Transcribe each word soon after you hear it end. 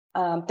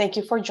Thank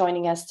you for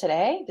joining us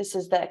today. This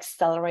is the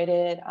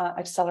Accelerated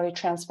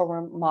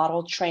Transformer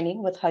Model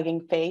Training with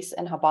Hugging Face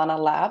and Habana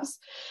Labs,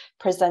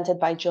 presented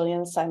by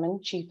Julian Simon,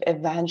 Chief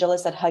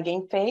Evangelist at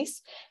Hugging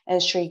Face,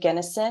 and Sri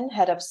Ganesan,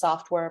 Head of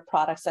Software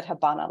Products at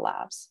Habana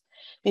Labs.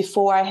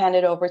 Before I hand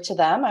it over to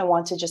them, I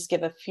want to just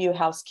give a few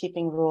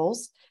housekeeping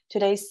rules.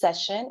 Today's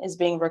session is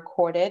being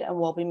recorded and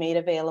will be made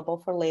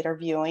available for later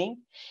viewing.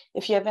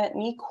 If you have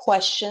any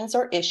questions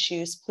or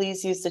issues,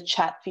 please use the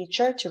chat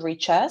feature to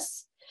reach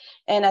us.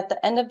 And at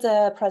the end of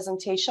the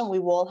presentation, we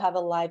will have a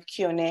live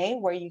Q&A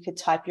where you could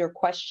type your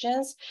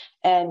questions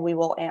and we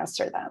will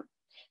answer them.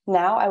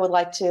 Now, I would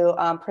like to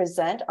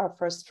present our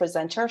first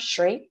presenter,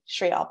 Sri.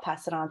 Sri, I'll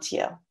pass it on to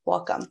you.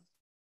 Welcome.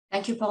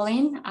 Thank you,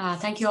 Pauline.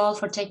 Thank you all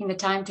for taking the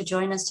time to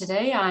join us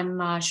today.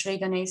 I'm Sri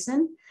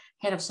Ganesan,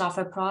 Head of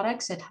Software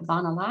Products at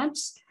Habana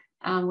Labs.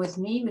 With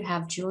me, we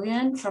have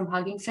Julian from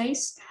Hugging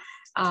Face.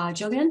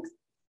 Julian?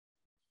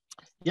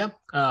 Yeah.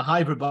 Hi,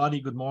 everybody.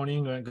 Good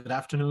morning or good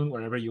afternoon,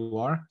 wherever you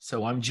are.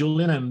 So I'm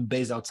Julian. I'm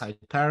based outside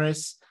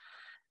Paris.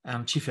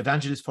 I'm Chief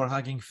Evangelist for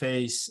Hugging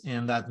Face,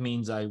 and that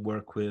means I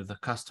work with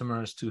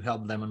customers to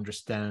help them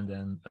understand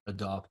and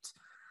adopt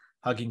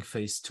Hugging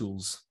Face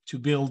tools to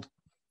build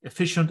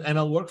efficient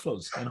ML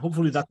workflows. And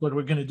hopefully that's what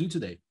we're going to do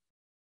today.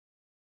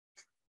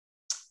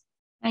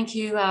 Thank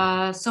you.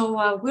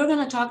 We're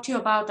going to talk to you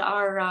about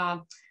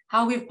our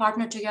how we've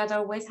partnered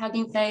together with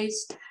Hugging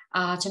Face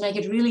to make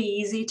it really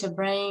easy to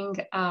bring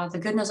the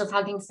goodness of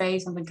Hugging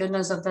Face and the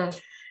goodness of the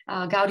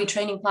Gaudi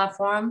training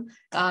platform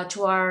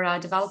to our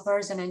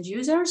developers and end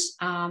users.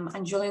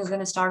 And Julian's going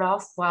to start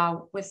off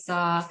with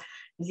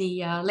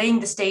laying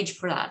the stage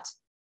for that.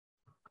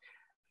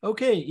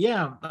 Okay,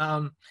 yeah.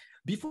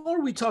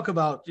 Before we talk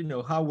about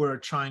how we're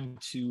trying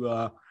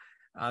to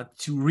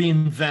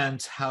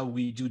reinvent how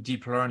we do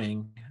deep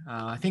learning,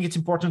 I think it's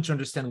important to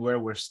understand where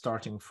we're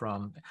starting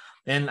from.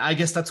 And I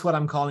guess that's what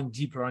I'm calling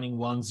deep learning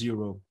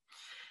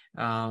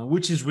 1.0,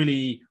 which is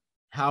really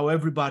how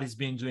everybody's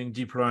been doing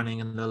deep learning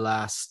in the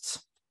last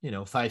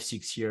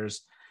 5-6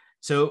 years.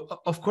 So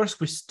of course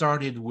we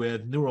started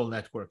with neural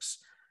networks,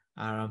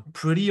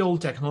 pretty old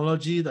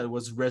technology that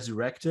was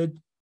resurrected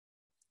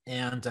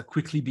and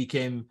quickly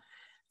became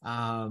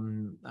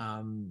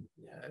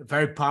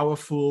very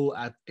powerful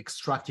at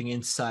extracting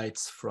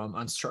insights from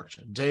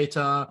unstructured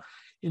data,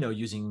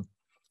 using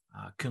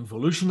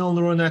convolutional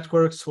neural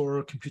networks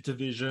for computer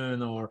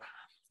vision or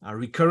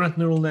recurrent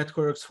neural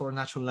networks for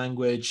natural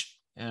language.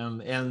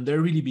 And they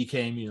really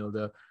became,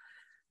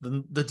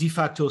 the de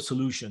facto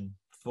solution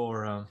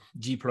for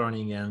deep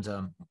learning and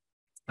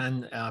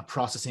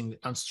processing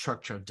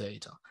unstructured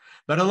data.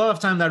 But a lot of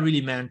time that really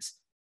meant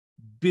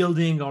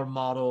building our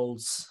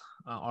models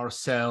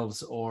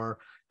ourselves or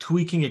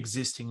tweaking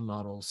existing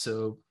models.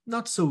 So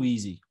not so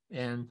easy.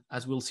 And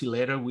as we'll see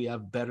later, we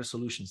have better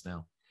solutions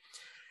now.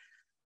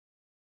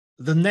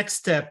 The next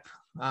step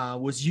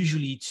was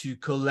usually to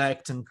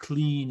collect and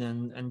clean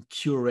and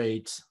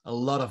curate a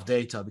lot of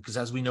data, because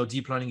as we know,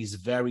 deep learning is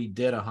very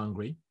data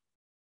hungry.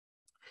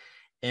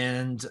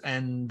 And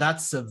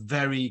that's a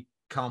very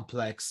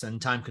complex and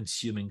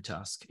time-consuming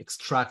task,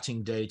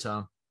 extracting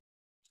data,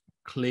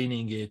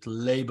 cleaning it,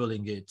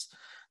 labeling it,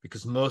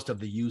 because most of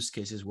the use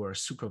cases were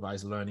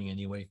supervised learning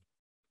anyway.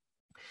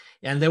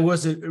 And there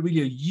was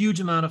really a huge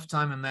amount of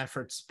time and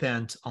effort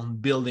spent on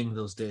building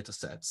those data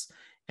sets.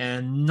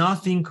 And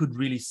nothing could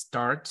really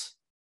start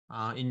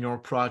in your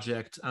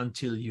project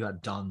until you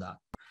had done that.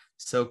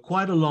 So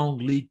quite a long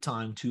lead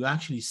time to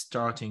actually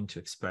starting to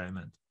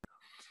experiment.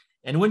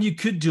 And when you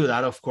could do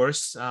that, of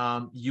course,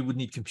 you would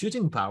need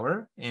computing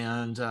power.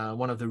 And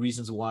one of the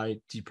reasons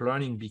why deep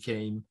learning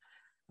became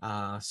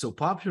so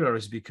popular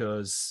is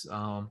because,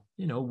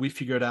 we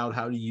figured out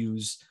how to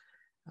use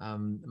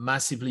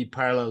massively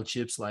parallel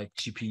chips like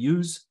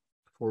GPUs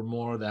for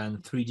more than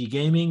 3D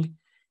gaming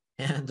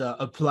and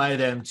apply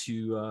them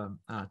to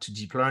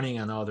deep learning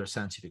and other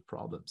scientific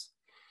problems.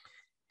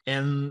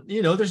 And,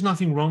 there's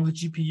nothing wrong with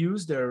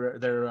GPUs.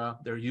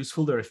 They're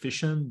useful, they're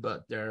efficient,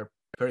 but they're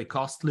very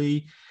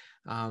costly.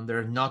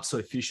 They're not so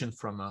efficient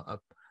from a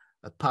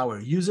power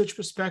usage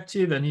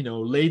perspective. And,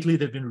 lately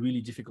they've been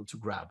really difficult to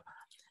grab.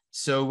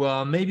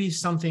 So maybe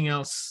something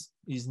else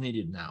is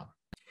needed now.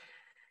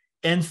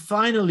 And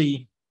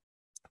finally,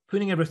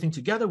 putting everything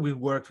together, we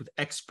worked with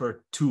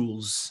expert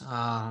tools,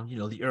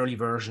 the early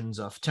versions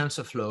of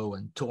TensorFlow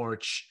and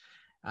Torch,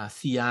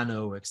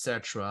 Theano,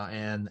 etc.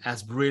 And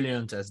as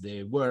brilliant as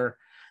they were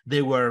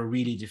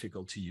really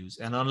difficult to use.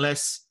 And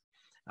unless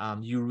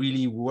you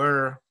really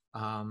were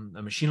a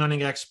machine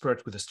learning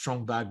expert with a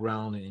strong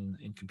background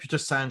in computer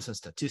science and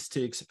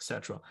statistics,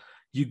 etc.,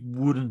 you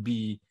wouldn't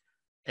be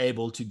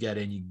able to get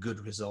any good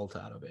result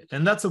out of it.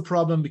 And that's a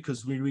problem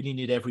because we really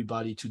need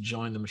everybody to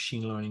join the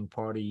machine learning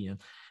party,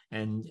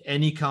 and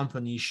any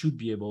company should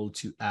be able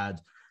to add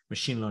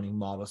machine learning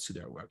models to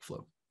their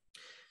workflow.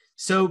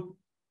 So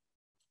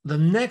the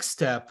next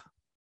step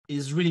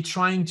is really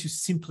trying to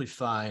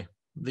simplify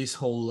this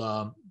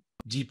whole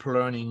deep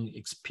learning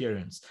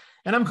experience.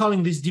 And I'm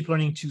calling this deep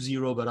learning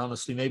 2.0, but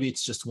honestly, maybe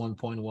it's just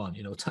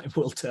 1.1, time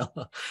will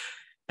tell.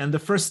 And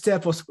the first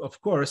step was,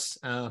 of course,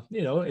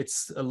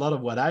 it's a lot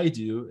of what I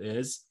do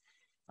is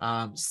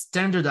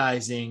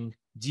standardizing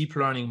deep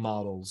learning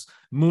models,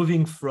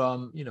 moving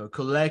from,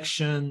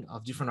 collection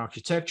of different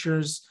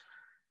architectures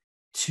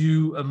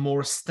to a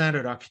more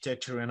standard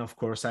architecture. And of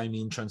course, I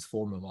mean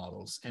transformer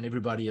models. And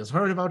everybody has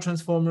heard about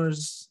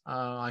transformers,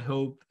 I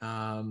hope.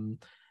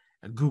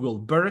 Google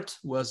BERT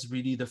was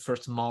really the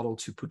first model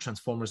to put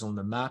transformers on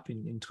the map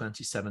in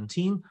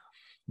 2017,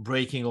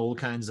 breaking all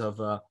kinds of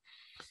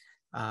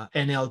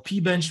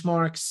NLP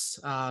benchmarks.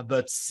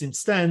 But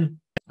since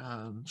then,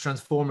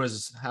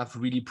 transformers have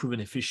really proven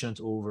efficient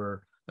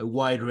over a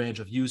wide range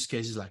of use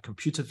cases like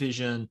computer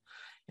vision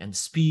and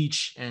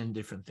speech and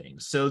different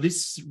things. So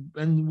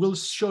and we'll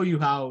show you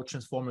how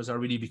transformers are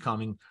really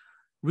becoming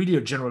really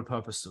a general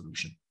purpose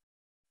solution.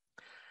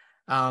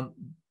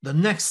 The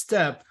next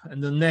step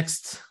and the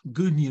next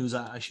good news,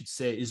 I should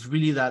say, is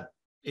really that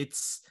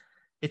it's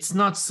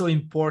not so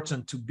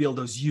important to build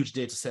those huge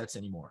data sets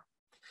anymore.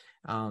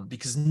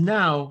 Because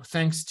now,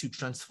 thanks to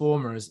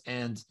transformers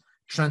and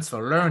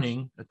transfer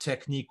learning, a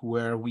technique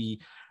where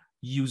we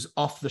use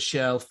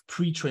off-the-shelf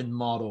pre-trained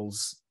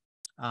models,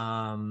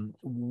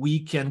 we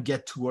can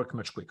get to work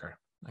much quicker.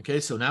 Okay,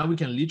 so now we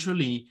can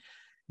literally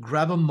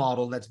grab a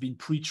model that's been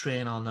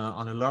pre-trained on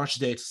a large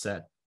data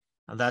set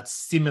that's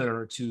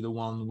similar to the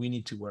one we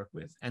need to work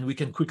with, and we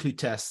can quickly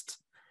test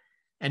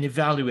and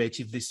evaluate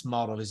if this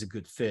model is a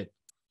good fit.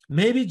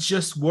 Maybe it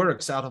just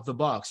works out of the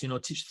box.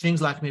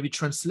 Things like maybe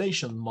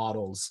translation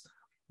models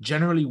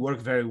generally work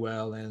very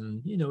well,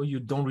 and you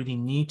don't really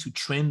need to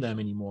train them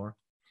anymore.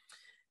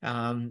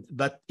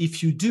 But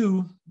if you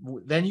do,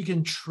 then you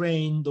can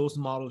train those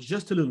models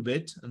just a little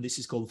bit, and this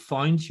is called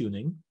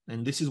fine-tuning,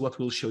 and this is what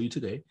we'll show you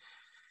today.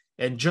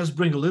 And just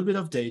bring a little bit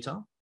of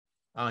data,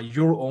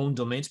 your own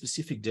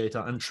domain-specific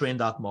data, and train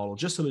that model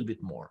just a little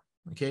bit more.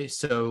 Okay,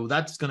 so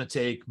that's going to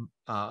take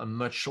a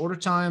much shorter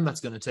time.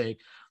 That's going to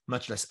take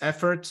much less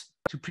effort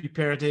to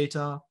prepare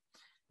data.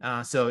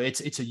 So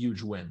it's a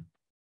huge win.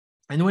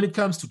 And when it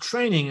comes to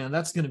training, and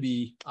that's going to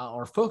be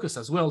our focus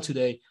as well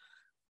today,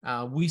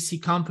 we see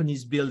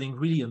companies building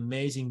really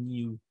amazing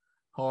new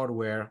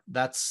hardware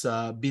that's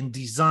been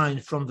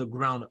designed from the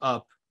ground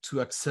up to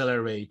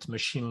accelerate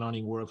machine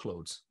learning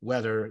workloads,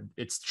 whether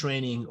it's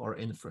training or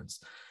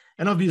inference.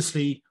 And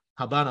obviously,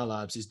 Habana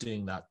Labs is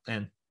doing that.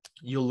 And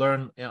you'll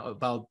learn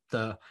about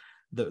the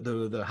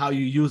how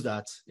you use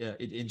that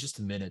in just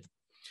a minute.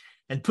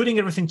 And putting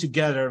everything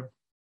together,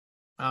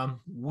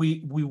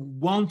 we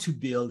want to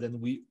build,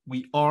 and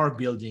we are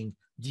building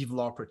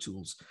developer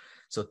tools.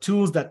 So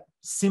tools that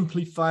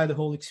simplify the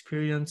whole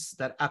experience,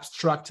 that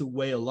abstract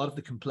away a lot of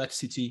the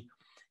complexity,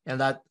 and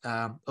that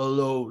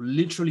allow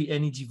literally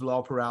any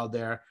developer out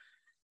there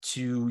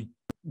to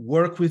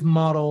work with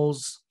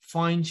models,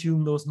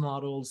 fine-tune those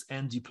models,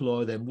 and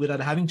deploy them without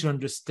having to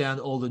understand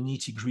all the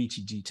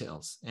nitty-gritty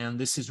details. And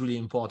this is really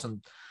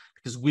important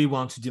because we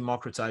want to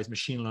democratize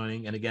machine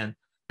learning and, again,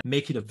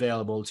 make it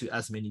available to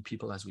as many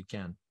people as we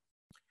can.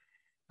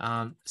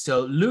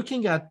 So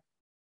looking at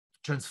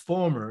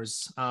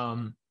transformers,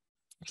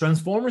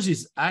 transformers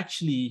is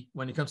actually,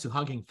 when it comes to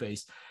Hugging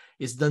Face,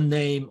 is the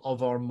name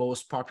of our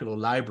most popular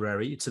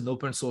library. It's an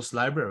open source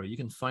library. You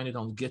can find it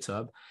on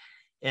GitHub.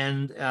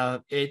 And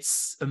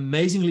it's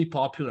amazingly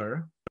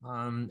popular.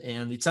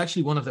 And it's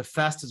actually one of the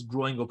fastest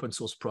growing open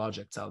source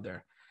projects out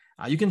there.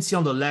 You can see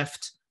on the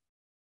left,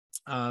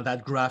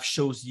 that graph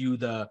shows you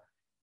the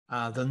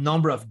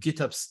number of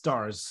GitHub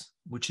stars,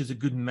 which is a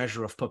good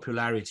measure of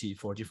popularity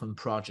for different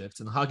projects.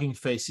 And Hugging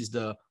Face is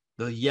the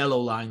yellow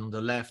line on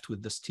the left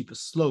with the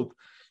steepest slope,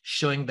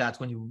 showing that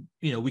when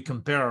we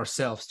compare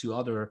ourselves to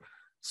other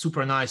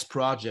super nice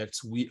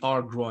projects, we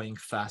are growing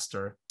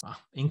faster,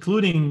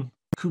 including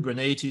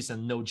Kubernetes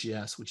and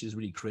Node.js, which is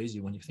really crazy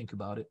when you think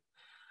about it.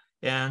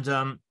 And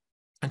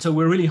so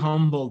we're really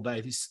humbled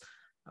by this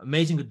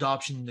amazing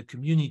adoption in the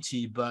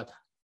community, but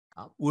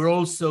we're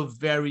also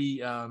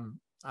very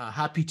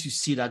happy to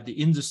see that the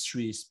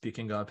industry is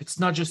picking up. It's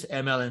not just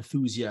ML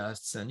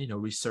enthusiasts and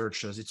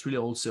researchers, it's really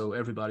also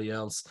everybody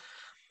else.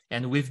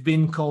 And we've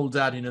been called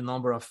out in a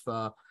number of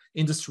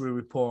industry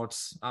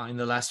reports in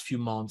the last few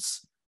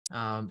months.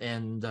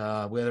 And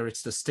whether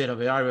it's the State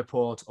of AI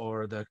report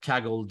or the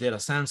Kaggle Data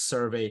Science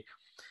Survey,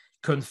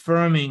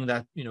 confirming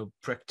that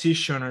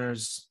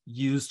practitioners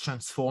use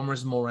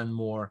transformers more and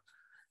more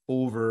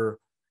over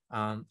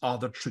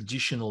other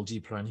traditional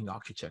deep learning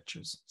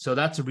architectures. So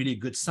that's a really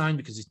good sign,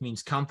 because it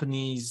means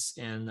companies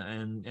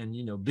and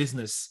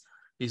business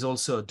is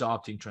also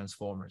adopting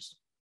transformers.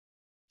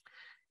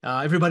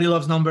 Everybody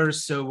loves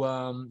numbers,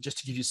 so just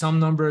to give you some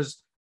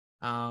numbers,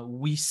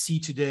 we see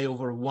today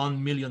over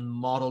 1 million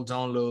model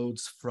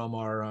downloads from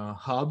our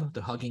hub,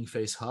 the Hugging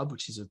Face hub,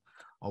 which is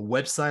a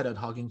website at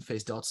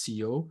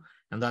huggingface.co,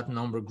 and that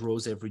number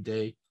grows every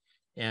day.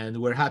 And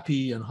we're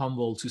happy and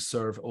humbled to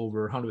serve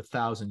over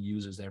 100,000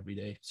 users every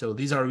day. So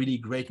these are really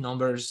great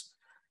numbers.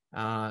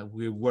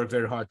 We work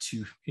very hard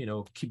to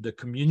keep the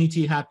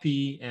community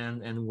happy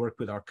and work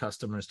with our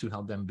customers to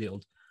help them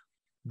build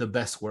the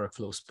best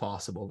workflows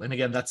possible. And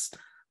again, that's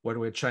what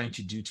we're trying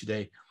to do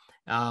today.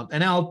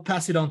 And I'll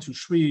pass it on to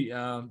Shri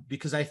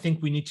because I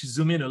think we need to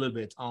zoom in a little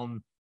bit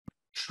on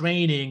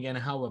training and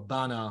how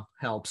Habana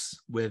helps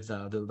with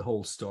the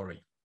whole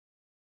story.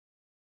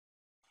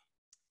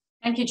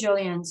 Thank you,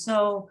 Julian.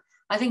 So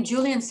I think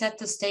Julian set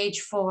the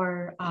stage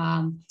for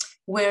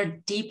where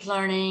deep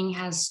learning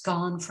has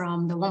gone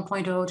from the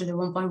 1.0 to the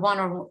 1.1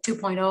 or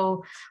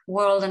 2.0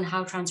 world, and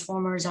how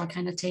transformers are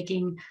kind of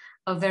taking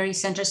a very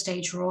center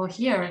stage role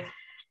here.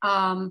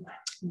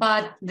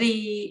 But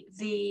the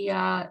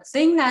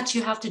thing that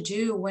you have to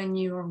do when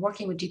you're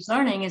working with deep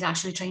learning is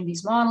actually train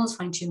these models,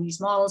 fine tune these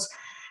models.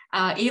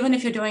 Even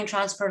if you're doing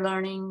transfer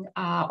learning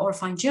or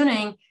fine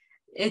tuning,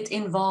 it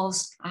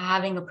involves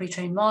having a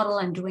pre-trained model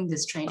and doing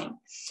this training.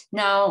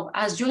 Now,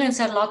 as Julian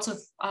said, lots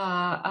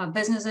of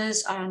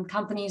businesses and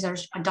companies are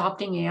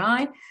adopting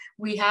AI.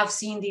 We have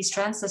seen these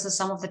trends. This is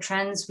some of the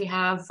trends we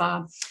have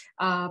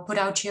put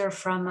out here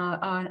from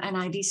an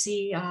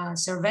IDC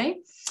survey.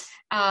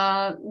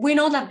 We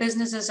know that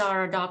businesses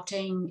are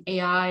adopting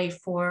AI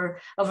for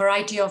a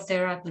variety of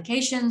their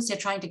applications. They're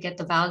trying to get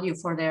the value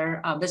for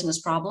their business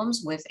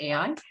problems with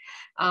AI.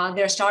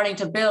 They're starting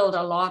to build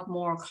a lot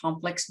more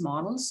complex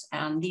models,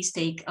 and these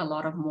take a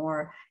lot of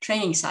more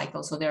training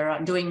cycles. So they're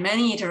doing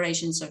many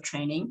iterations of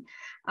training.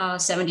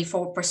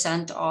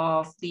 74%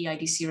 of the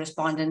IDC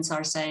respondents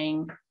are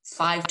saying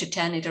 5 to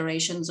 10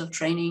 iterations of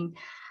training.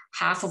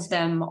 Half of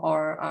them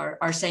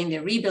are saying they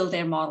rebuild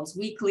their models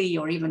weekly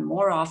or even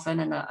more often,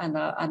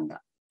 and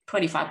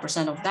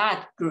 25% of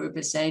that group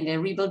is saying they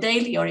rebuild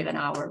daily or even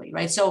hourly,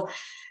 right? So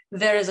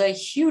there is a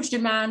huge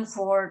demand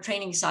for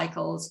training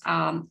cycles,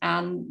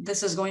 and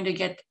this is going to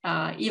get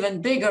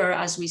even bigger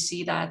as we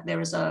see that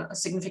there is a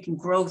significant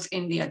growth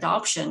in the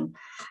adoption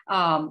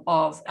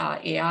of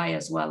AI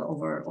as well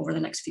over the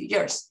next few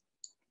years.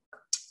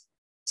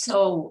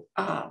 So,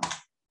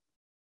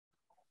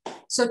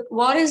 so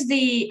what is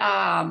the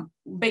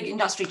big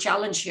industry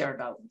challenge here,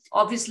 though?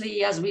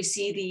 Obviously, as we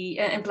see the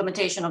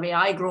implementation of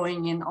AI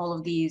growing in all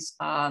of these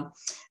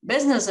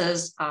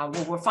businesses,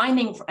 what we're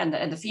finding and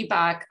the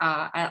feedback,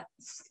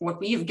 what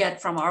we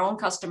get from our own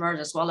customers,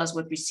 as well as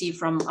what we see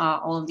from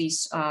all of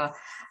these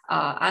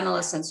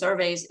analysts and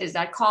surveys, is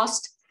that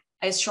cost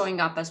is showing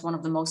up as one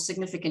of the most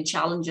significant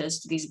challenges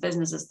to these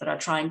businesses that are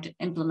trying to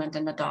implement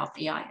and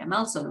adopt AI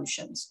ML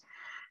solutions.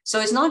 So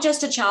it's not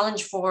just a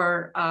challenge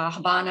for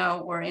Habana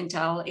or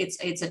Intel,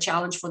 it's a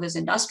challenge for this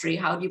industry.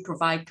 How do you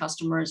provide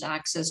customers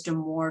access to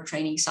more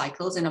training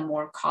cycles in a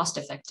more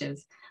cost-effective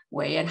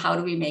way? And how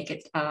do we make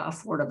it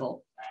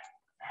affordable?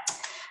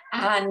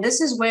 And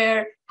this is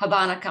where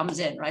Habana comes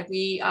in, right?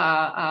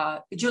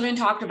 Julian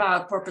talked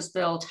about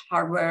purpose-built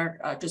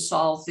hardware to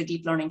solve the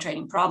deep learning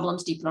training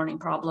problems, deep learning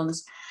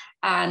problems.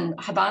 And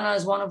Habana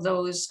is one of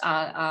those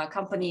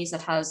companies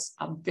that has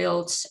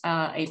built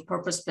a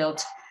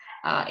purpose-built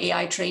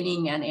AI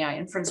training and AI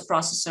inference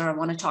processor. I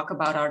want to talk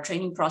about our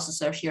training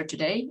processor here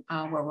today,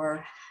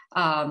 where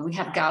we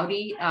have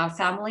Gaudi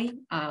family.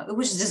 It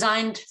was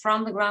designed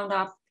from the ground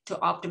up to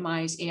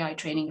optimize AI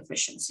training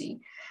efficiency.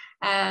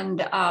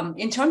 And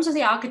in terms of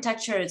the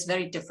architecture, it's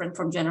very different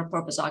from general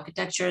purpose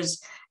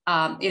architectures.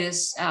 It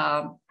is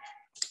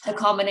a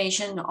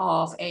combination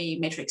of a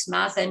matrix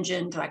math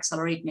engine to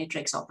accelerate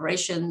matrix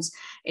operations.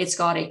 It's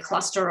got a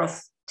cluster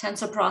of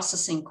tensor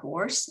processing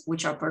cores,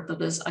 which are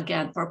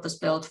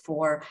purpose-built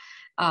for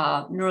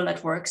neural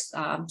networks.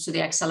 So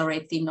they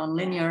accelerate the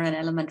nonlinear and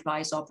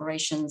element-wise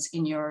operations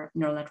in your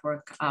neural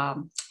network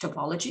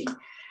topology.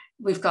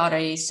 We've got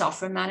a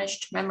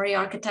software-managed memory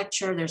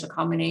architecture. There's a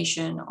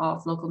combination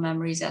of local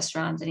memories,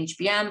 SRAMs, and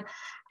HBM,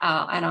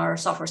 and our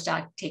software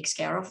stack takes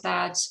care of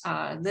that.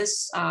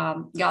 This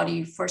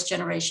Gaudi first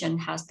generation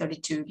has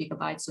 32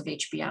 gigabytes of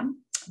HBM,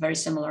 very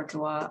similar to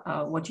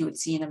what you would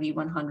see in a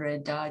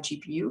V100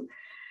 GPU.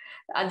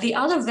 The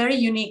other very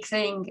unique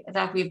thing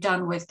that we've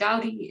done with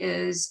Gaudi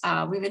is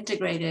we've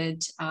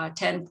integrated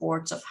 10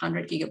 ports of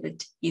 100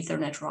 gigabit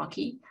Ethernet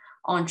RoCE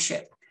on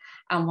chip.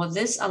 And what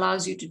this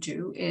allows you to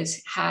do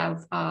is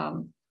have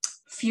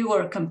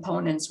fewer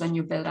components when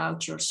you build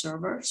out your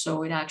server.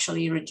 So it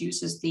actually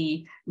reduces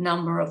the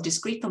number of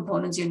discrete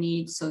components you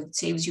need. So it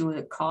saves you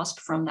the cost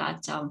from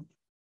that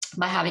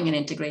by having an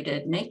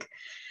integrated NIC.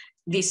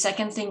 The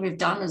second thing we've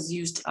done is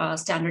used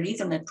standard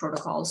Ethernet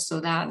protocols,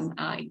 so that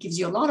it gives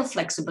you a lot of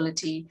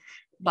flexibility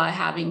by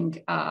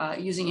having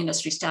using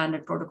industry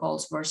standard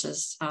protocols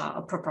versus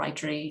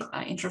proprietary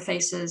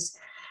interfaces.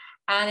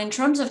 And in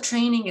terms of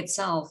training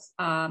itself,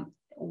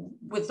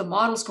 with the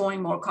models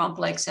going more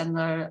complex and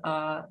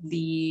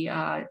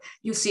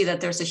you see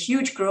that there's a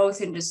huge growth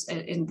in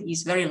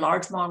these very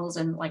large models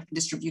and like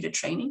distributed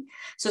training.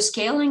 So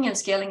scaling and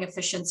scaling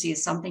efficiency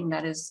is something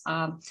that is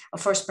a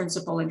first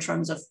principle in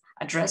terms of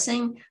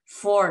addressing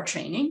for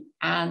training.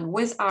 And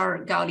with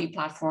our Gaudi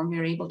platform,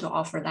 we're able to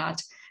offer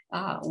that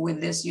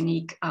with this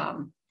unique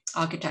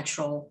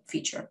architectural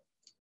feature.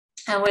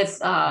 And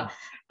with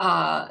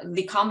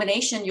the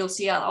combination, you'll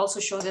see, I'll also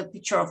show the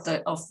picture of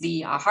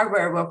the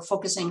hardware. We're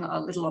focusing a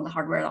little on the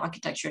hardware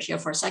architecture here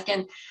for a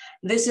second.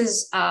 This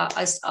is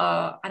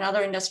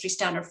another industry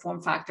standard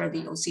form factor,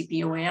 the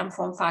OCP OAM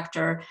form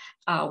factor.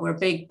 We're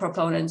big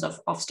proponents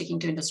of sticking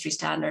to industry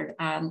standard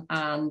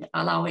and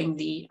allowing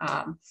the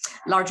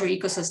larger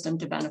ecosystem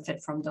to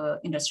benefit from the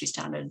industry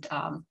standard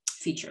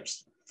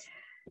features.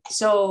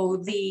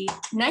 So the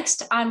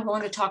next, I'm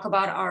going to talk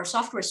about our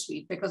software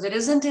suite, because it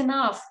isn't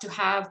enough to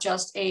have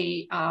just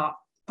a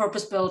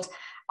purpose-built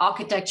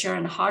architecture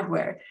and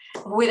hardware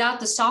without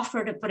the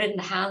software to put it in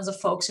the hands of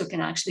folks who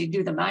can actually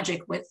do the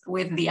magic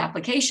with the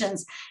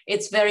applications.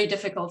 It's very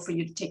difficult for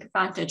you to take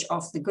advantage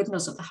of the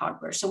goodness of the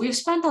hardware. So we've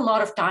spent a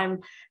lot of time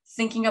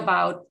thinking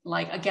about,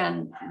 like,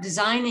 again,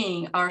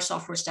 designing our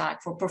software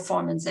stack for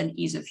performance and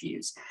ease of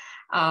use.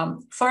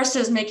 First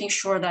is making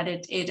sure that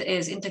it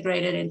is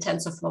integrated in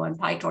TensorFlow and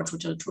PyTorch,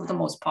 which are two of the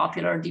most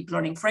popular deep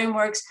learning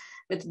frameworks,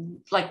 with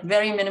like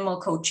very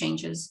minimal code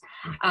changes.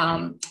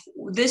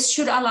 This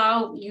should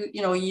allow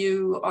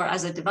you or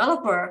as a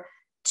developer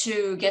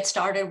to get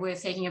started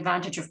with taking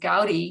advantage of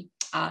Gaudi,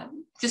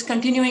 just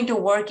continuing to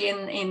work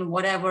in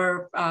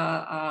whatever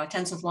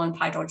TensorFlow and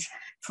PyTorch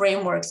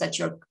frameworks that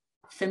you're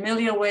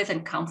familiar with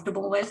and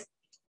comfortable with.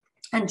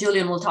 And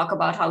Julian will talk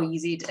about how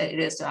easy it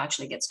is to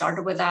actually get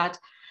started with that.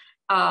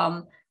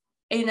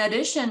 In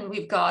addition,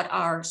 we've got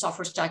our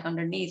software stack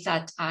underneath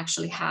that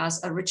actually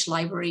has a rich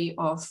library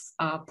of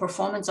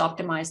performance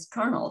optimized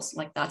kernels,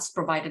 like that's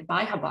provided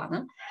by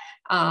Habana.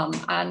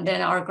 And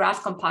then our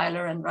graph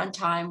compiler and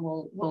runtime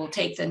will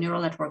take the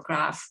neural network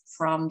graph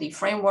from the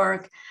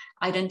framework,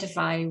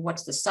 identify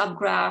what's the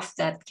subgraph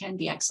that can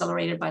be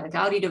accelerated by the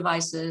Gaudi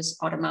devices,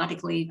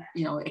 automatically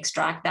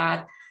extract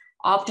that,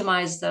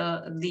 optimize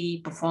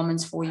the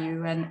performance for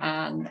you,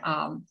 and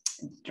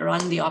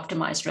run the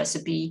optimized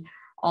recipe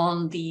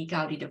on the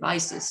Gaudi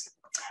devices.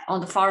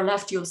 On the far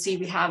left, you'll see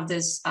we have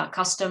this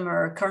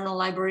customer kernel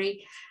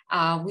library.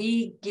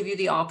 We give you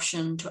the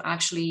option to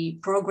actually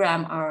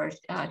program our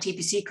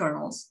TPC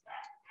kernels.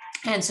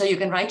 And so you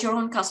can write your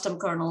own custom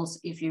kernels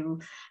if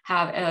you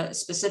have a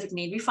specific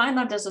need. We find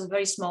that there's a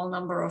very small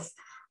number of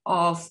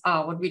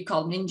what we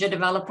call ninja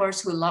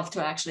developers who love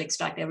to actually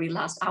extract every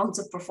last ounce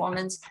of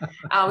performance.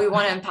 We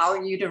want to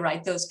empower you to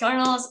write those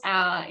kernels,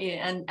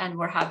 and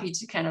we're happy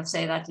to kind of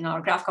say that our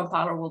graph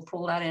compiler will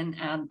pull that in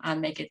and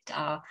make it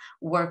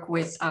work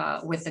with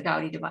the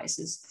Gaudi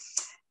devices.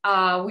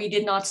 We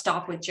did not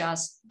stop with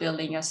just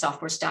building a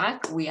software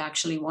stack. We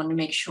actually want to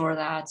make sure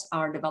that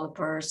our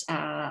developers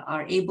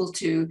are able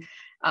to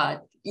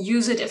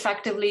use it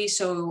effectively.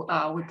 So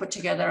we put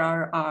together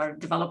our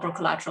developer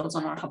collaterals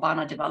on our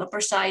Habana developer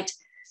site.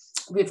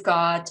 We've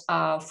got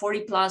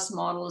 40 plus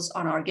models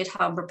on our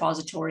GitHub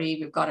repository.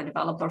 We've got a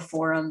developer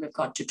forum. We've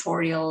got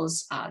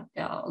tutorials,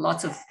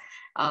 lots of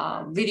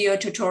video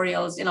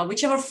tutorials,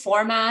 whichever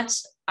format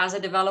as a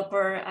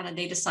developer and a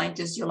data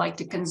scientist you like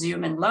to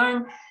consume and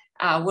learn.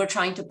 We're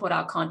trying to put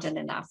our content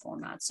in that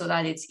format so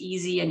that it's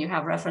easy and you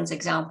have reference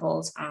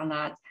examples, and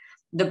that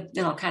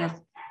kind of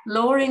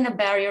lowering the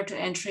barrier to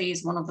entry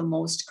is one of the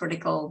most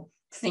critical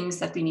things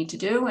that we need to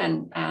do.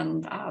 And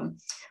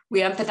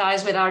we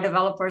empathize with our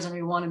developers and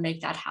we want to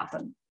make that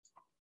happen.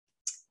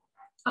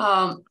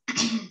 And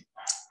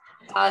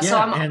part of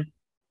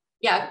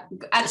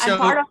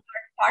our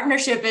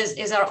partnership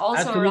is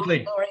also around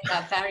lowering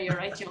that barrier,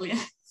 right, Julian?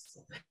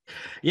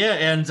 Yeah,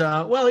 and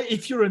well,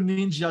 if you're a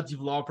ninja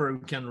developer who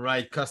can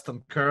write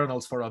custom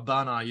kernels for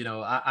Habana,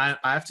 I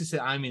have to say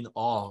I'm in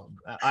awe.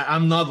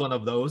 I'm not one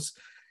of those.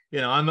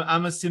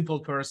 I'm a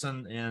simple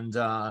person, and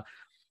Habana,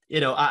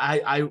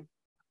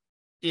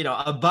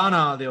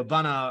 the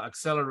Habana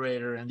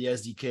accelerator and the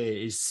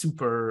SDK is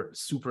super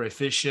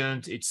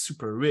efficient. It's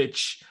super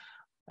rich.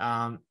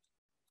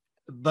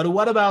 But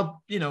what about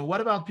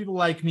people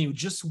like me who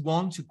just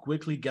want to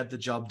quickly get the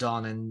job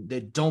done, and they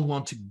don't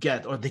want to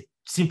get, or they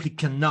simply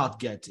cannot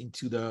get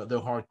into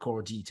the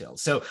hardcore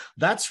details? So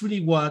that's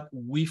really what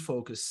we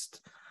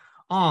focused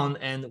on.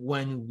 And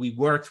when we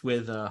worked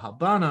with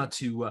Habana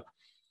to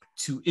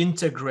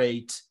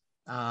integrate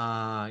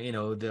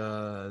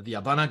the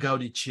Habana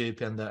Gaudi chip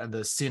and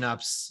the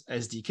Synapse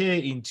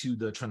SDK into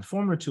the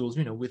transformer tools,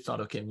 we thought,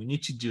 okay, we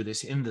need to do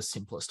this in the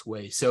simplest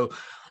way. So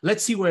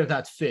let's see where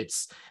that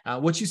fits.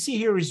 What you see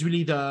here is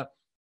really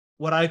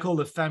what I call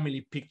the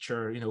family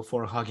picture,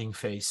 for Hugging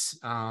Face.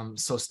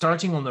 So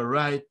starting on the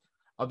right,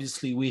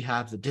 obviously we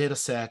have the data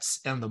sets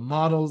and the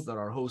models that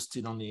are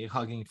hosted on the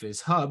Hugging Face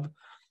hub.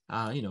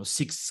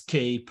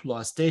 6K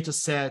plus data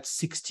sets,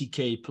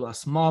 60K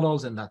plus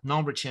models, and that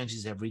number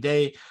changes every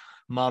day.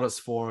 Models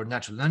for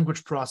natural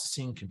language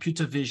processing,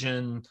 computer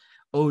vision,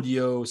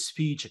 audio,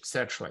 speech,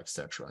 etc.,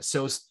 etc.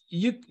 So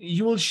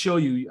you will show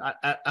you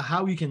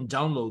how you can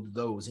download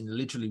those in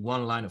literally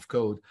one line of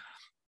code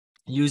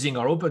using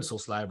our open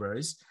source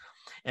libraries.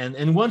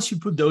 And once you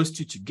put those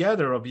two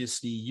together,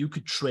 obviously you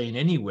could train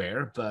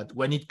anywhere. But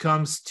when it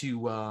comes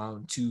to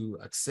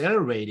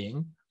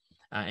accelerating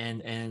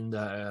and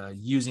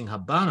using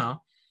Habana,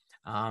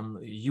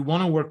 You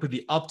want to work with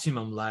the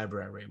optimum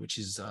library, which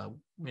is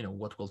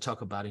what we'll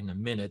talk about in a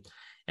minute.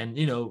 And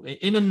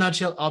in a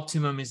nutshell,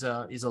 Optimum is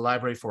a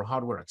library for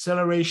hardware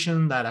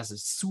acceleration that has a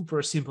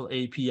super simple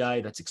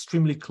API that's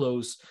extremely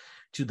close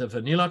to the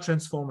vanilla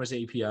Transformers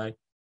API.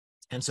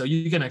 And so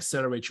you can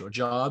accelerate your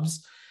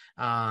jobs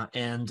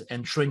and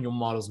train your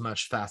models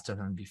much faster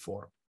than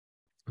before.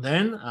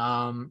 Then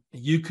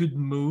you could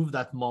move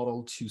that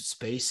model to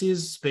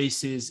Spaces.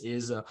 Spaces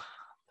is a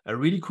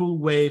really cool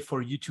way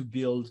for you to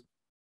build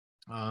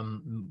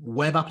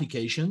web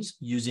applications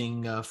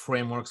using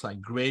frameworks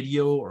like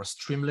Gradio or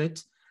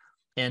Streamlit.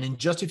 And in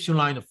just a few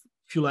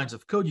lines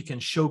of code, you can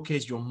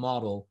showcase your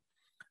model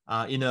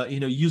in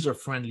a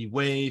user-friendly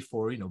way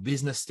for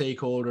business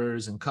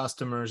stakeholders and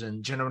customers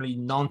and generally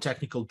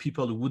non-technical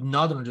people who would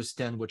not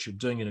understand what you're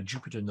doing in a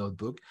Jupyter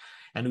notebook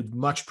and would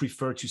much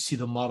prefer to see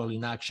the model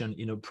in action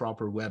in a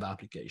proper web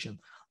application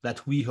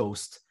that we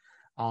host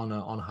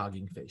on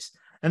Hugging Face.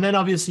 And then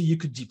obviously you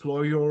could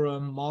deploy your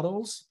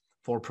models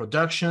for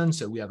production.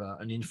 So we have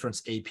an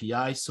inference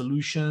API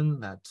solution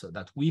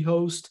that we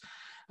host.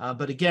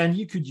 But again,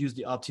 you could use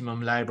the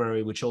Optimum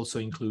library, which also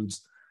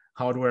includes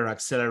hardware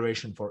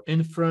acceleration for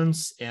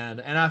inference. And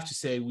I have to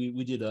say,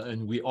 we did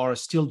and we are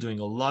still doing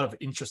a lot of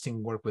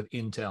interesting work with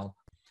Intel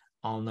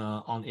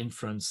on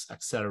inference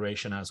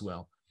acceleration as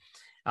well.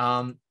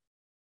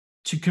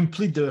 To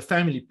complete the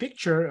family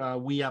picture,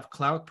 we have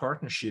cloud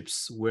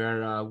partnerships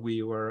where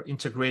we were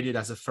integrated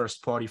as a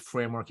first-party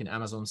framework in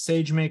Amazon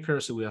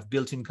SageMaker. So we have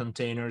built-in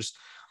containers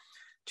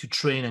to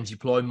train and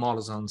deploy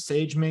models on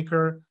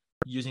SageMaker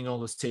using all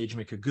the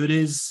SageMaker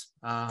goodies.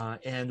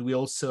 And we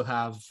also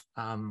have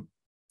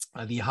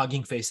the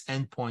Hugging Face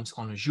endpoints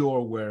on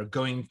Azure, where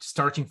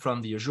starting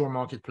from the Azure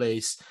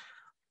Marketplace,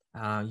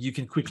 you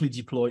can quickly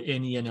deploy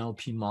any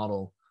NLP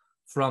model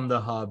from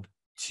the hub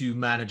to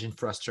manage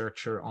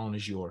infrastructure on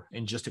Azure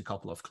in just a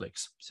couple of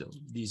clicks. So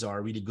these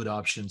are really good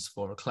options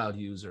for cloud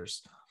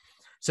users.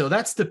 So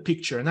that's the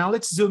picture. Now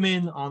let's zoom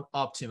in on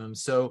Optimum.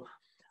 So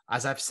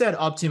as I've said,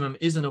 Optimum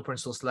is an open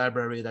source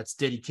library that's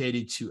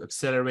dedicated to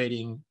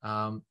accelerating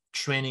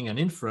training and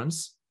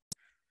inference.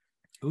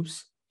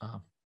 Oops,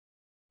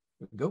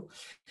 here we go.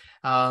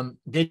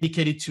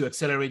 Dedicated to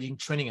accelerating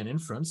training and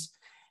inference.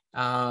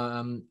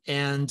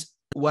 And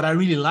what I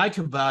really like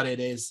about it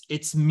is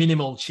it's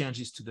minimal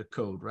changes to the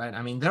code, right?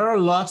 I mean, there are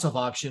lots of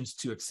options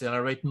to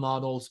accelerate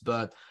models,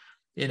 but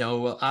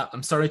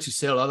I'm sorry to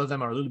say a lot of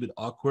them are a little bit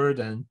awkward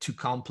and too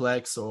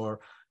complex,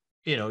 or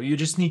you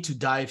just need to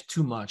dive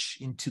too much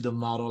into the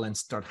model and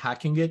start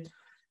hacking it.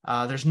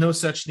 There's no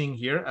such thing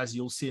here, as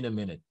you'll see in a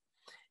minute.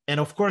 And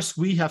of course,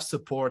 we have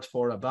support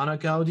for Habana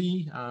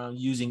Gaudi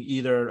using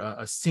either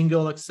a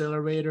single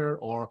accelerator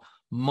or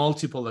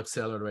multiple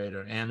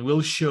accelerator. And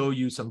we'll show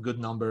you some good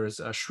numbers.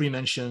 Shri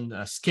mentioned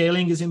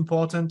scaling is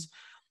important.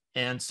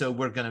 And so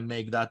we're going to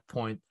make that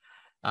point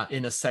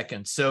in a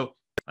second. So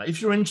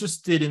if you're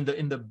interested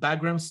in the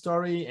background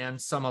story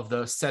and some of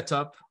the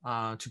setup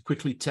to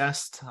quickly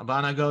test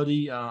Habana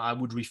Gaudi, I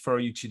would refer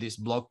you to this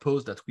blog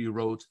post that we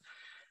wrote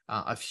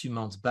a few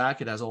months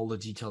back. It has all the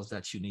details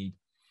that you need.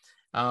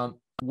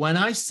 When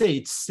I say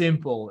it's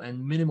simple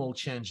and minimal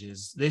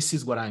changes, this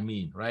is what I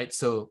mean, right?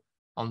 So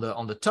on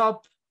the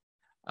top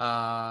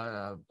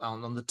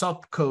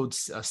code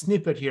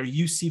snippet here,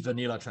 you see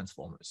vanilla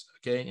transformers,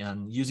 okay?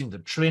 And using the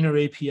trainer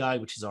API,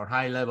 which is our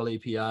high-level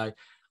API,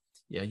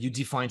 you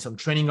define some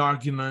training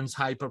arguments,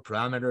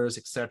 hyperparameters,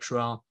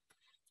 etc.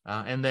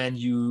 And then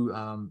you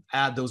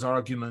add those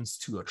arguments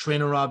to a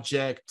trainer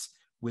object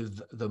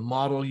with the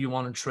model you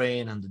want to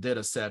train and the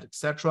data set,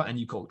 etc. And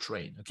you call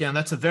train, okay? And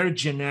that's a very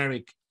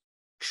generic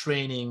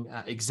training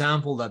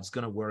example that's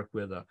going to work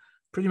with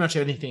pretty much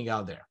anything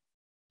out there.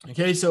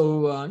 Okay,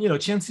 so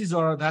chances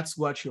are that's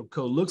what your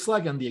code looks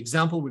like, and the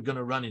example we're going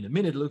to run in a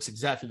minute looks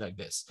exactly like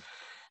this.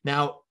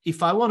 Now,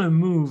 if I want to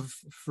move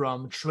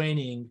from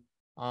training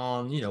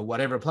on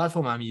whatever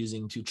platform I'm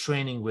using to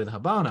training with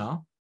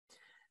Habana,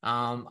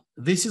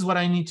 this is what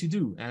I need to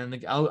do,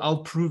 and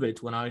I'll prove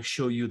it when I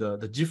show you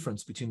the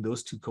difference between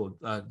those two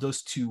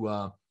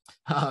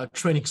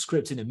training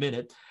scripts in a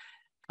minute.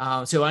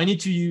 So I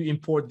need to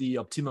import the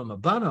Optimum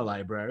Habana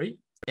library,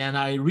 and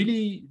I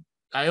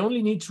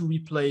only need to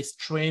replace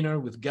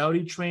trainer with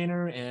Gaudi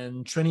trainer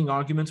and training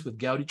arguments with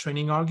Gaudi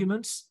training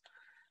arguments,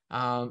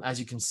 as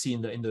you can see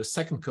in the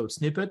second code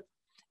snippet.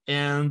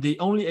 And the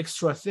only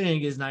extra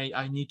thing is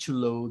I need to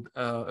load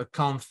a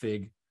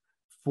config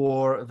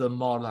for the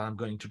model I'm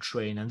going to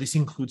train. And this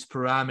includes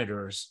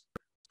parameters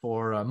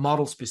for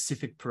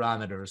model-specific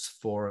parameters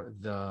for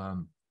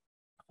the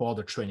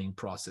training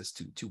process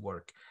to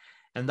work.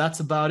 And that's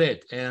about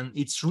it. And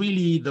it's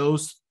really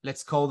those,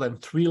 let's call them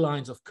 3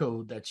 lines of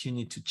code that you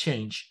need to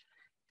change.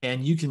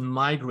 And you can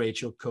migrate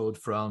your code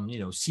from,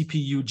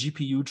 CPU,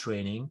 GPU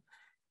training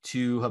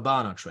to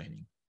Habana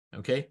training,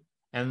 okay?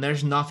 And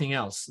there's nothing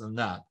else than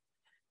that.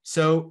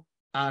 So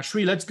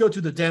Shri, let's go to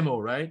the demo,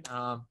 right?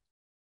 Again,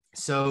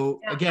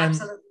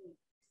 absolutely.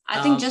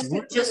 I think just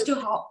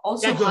to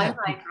also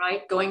highlight,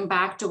 right, going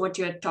back to what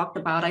you had talked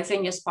about, I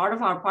think as part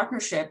of our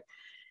partnership,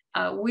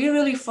 we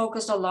really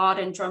focused a lot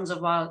in terms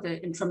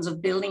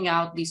of building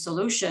out the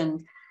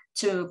solution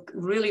to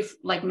really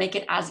like make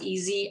it as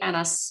easy and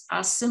as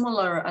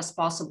similar as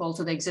possible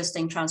to the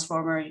existing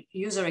transformer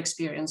user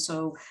experience.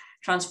 So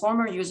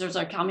transformer users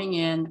are coming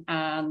in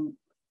and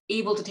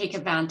able to take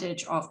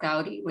advantage of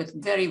Gaudi with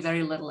very,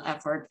 very little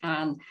effort.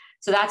 And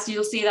so that's,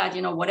 you'll see that,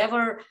 you know,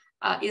 whatever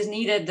is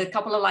needed, the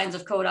couple of lines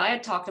of code I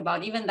had talked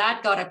about, even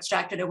that got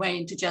abstracted away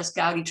into just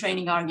Gaudi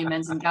training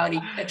arguments and Gaudi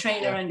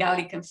trainer and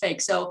Gaudi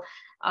config. So,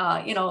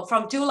 you know,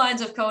 from 2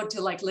 lines of code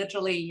to like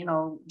literally, you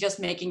know, just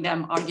making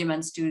them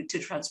arguments to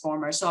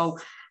transformers. So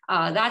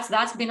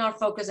that's been our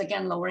focus,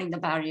 again, lowering the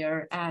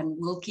barrier, and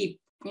we'll keep,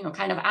 you know,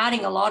 kind of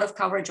adding a lot of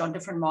coverage on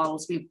different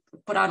models. We've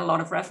put out a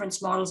lot of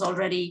reference models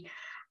already.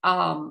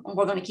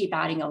 We're going to keep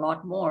adding a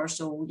lot more.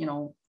 So, you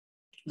know,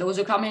 those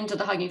who come into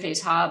the Hugging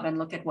Face Hub and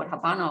look at what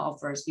Habana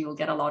offers, you'll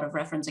get a lot of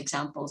reference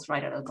examples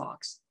right out of the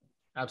box.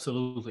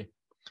 Absolutely.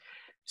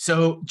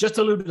 So just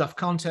a little bit of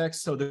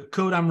context. So the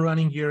code I'm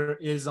running here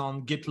is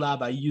on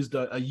GitLab. I used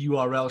a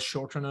URL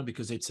shortener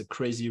because it's a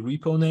crazy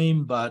repo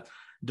name, but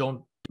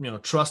don't, you know,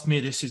 trust me,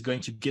 this is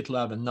going to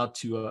GitLab and not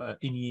to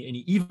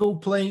any evil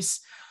place.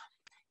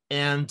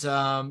 And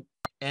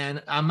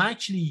I'm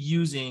actually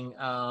using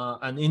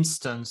an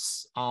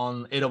instance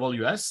on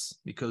AWS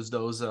because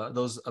those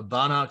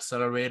Habana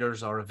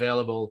accelerators are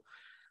available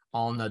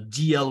on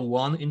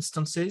DL1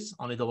 instances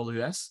on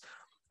AWS.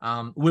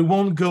 We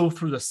won't go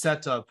through the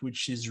setup,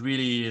 which is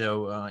really, you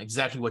know,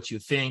 exactly what you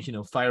think, you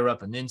know, fire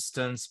up an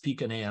instance,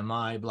 pick an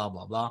AMI, blah,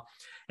 blah, blah.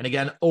 And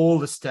again, all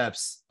the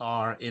steps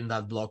are in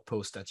that blog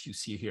post that you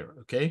see here,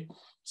 okay?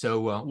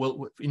 So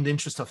we'll, in the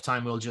interest of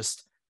time, we'll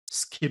just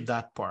skip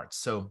that part.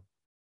 So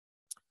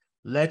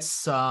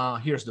let's,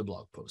 here's the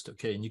blog post,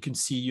 okay? And you can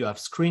see you have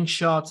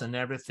screenshots and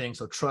everything.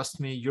 So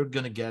trust me, you're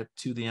gonna get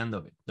to the end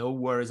of it. No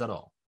worries at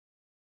all.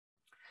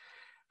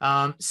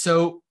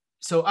 So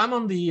I'm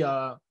on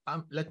the,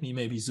 let me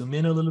maybe zoom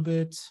in a little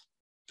bit.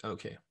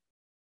 Okay.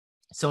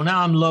 So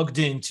now I'm logged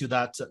into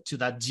that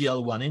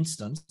DL1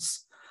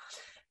 instance.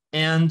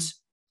 And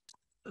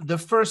the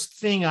first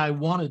thing I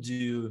want to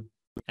do,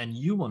 and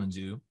you want to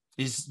do,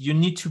 is you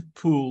need to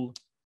pull.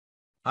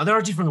 Now, there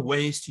are different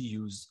ways to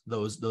use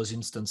those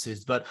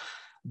instances, but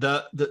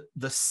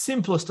the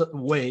simplest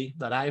way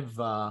that I've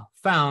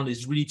found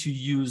is really to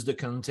use the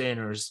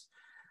containers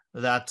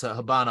that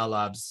Habana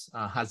Labs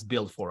has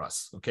built for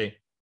us, okay?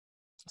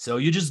 So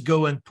you just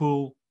go and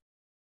pull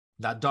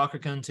that Docker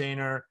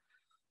container,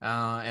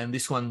 and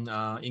this one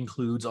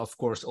includes, of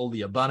course, all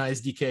the Habana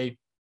SDK,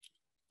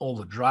 all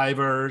the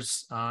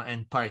drivers,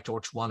 and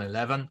PyTorch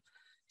 1.11.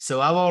 So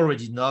I've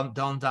already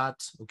done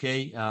that,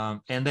 okay?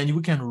 And then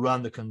we can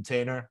run the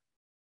container,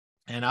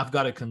 and I've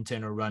got a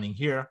container running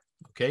here,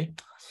 okay?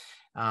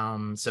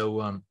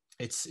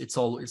 It's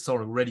all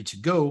ready to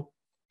go.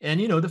 And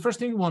you know, the first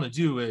thing we want to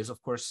do is,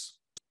 of course,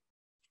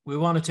 we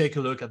want to take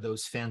a look at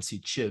those fancy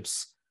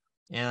chips.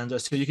 And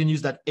so you can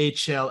use that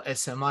HL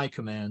SMI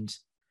command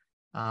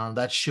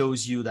that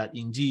shows you that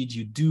indeed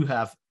you do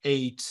have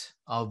 8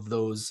 of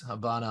those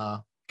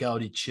Habana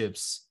Gaudi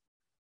chips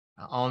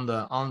on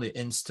the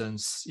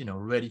instance, you know,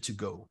 ready to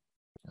go.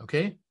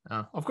 Okay.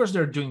 Of course,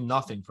 they're doing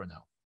nothing for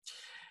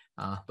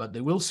now, but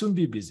they will soon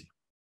be busy.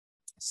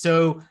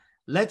 So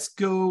let's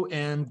go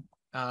and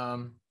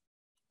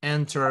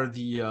enter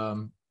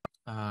the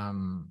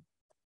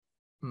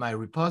my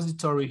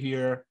repository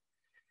here.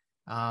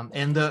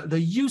 And the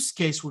use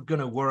case we're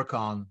going to work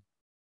on,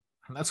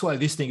 and that's why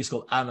this thing is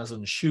called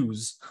Amazon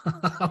Shoes,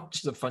 which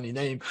is a funny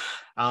name.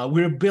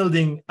 We're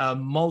building a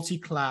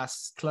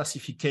multi-class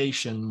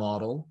classification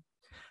model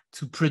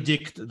to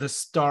predict the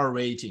star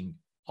rating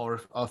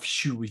of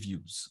shoe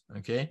reviews,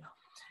 okay?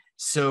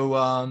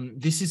 So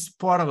this is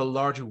part of a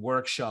larger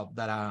workshop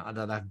that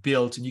I've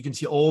built, and you can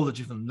see all the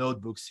different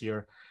notebooks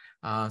here.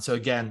 So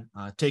again,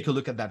 take a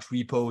look at that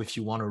repo if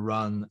you want to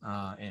run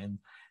and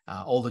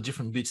all the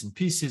different bits and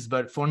pieces.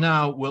 But for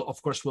now,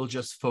 we'll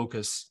just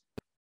focus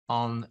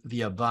on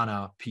the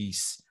Habana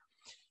piece.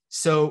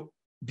 So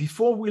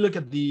before we look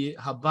at the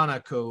Habana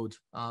code,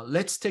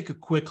 let's take a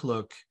quick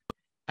look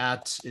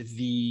at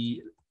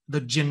the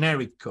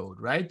generic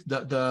code, right?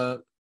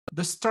 The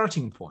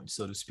starting point,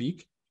 so to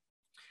speak.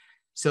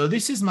 So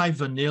this is my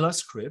vanilla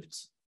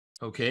script,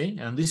 okay?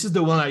 And this is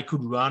the one I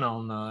could run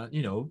on,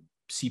 you know,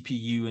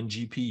 CPU and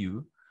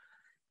GPU.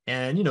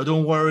 And, you know,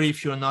 don't worry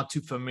if you're not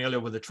too familiar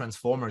with the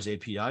Transformers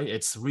API.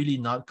 It's really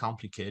not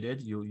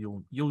complicated.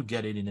 You'll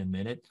get it in a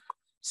minute.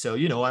 So,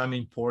 you know, I'm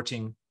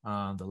importing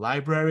the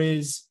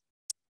libraries.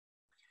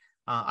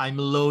 I'm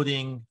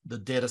loading the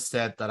data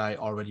set that I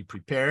already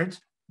prepared.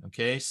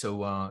 Okay,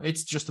 so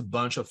it's just a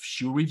bunch of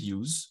shoe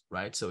reviews,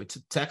 right? So it's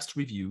a text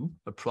review,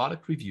 a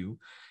product review,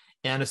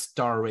 and a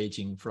star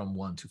rating from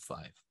 1 to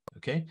 5.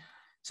 Okay.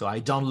 So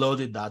I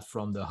downloaded that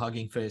from the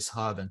Hugging Face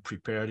Hub and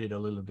prepared it a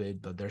little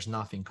bit, but there's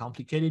nothing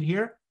complicated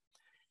here.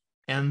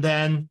 And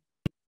then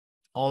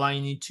all I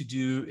need to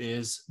do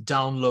is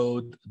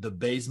download the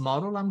base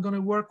model I'm going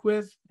to work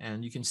with.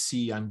 And you can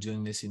see I'm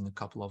doing this in a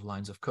couple of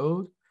lines of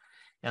code.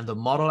 And the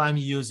model I'm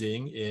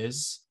using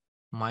is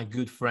my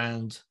good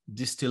friend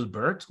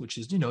Distilbert, which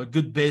is, a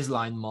good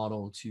baseline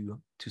model to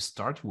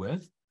start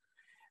with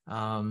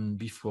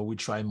before we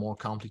try more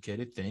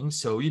complicated things.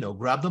 So,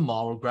 grab the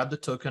model, grab the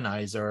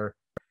tokenizer,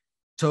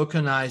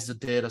 tokenize the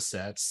data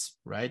sets,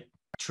 right?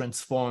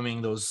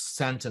 Transforming those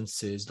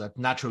sentences, that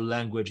natural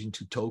language,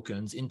 into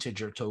tokens,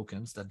 integer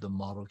tokens that the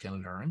model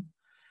can learn.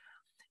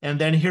 And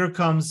then here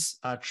comes,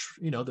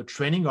 the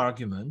training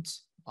argument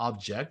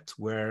object,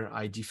 where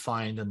I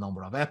define the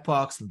number of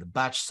epochs and the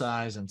batch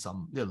size and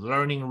the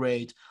learning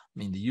rate,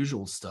 the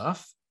usual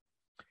stuff.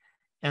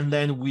 And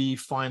then we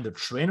find the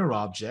trainer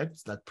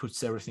object that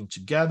puts everything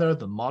together,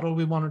 the model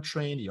we want to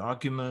train, the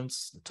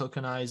arguments, the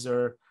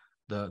tokenizer,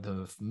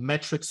 the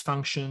metrics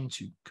function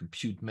to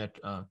compute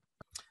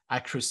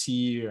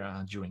accuracy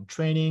during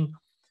training,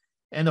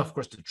 and of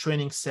course the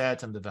training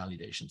set and the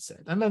validation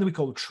set. And then we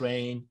call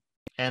train,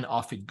 and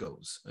off it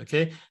goes.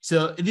 Okay,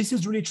 so this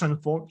is really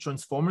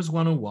Transformers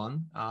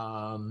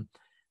 101.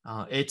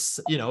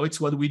 It's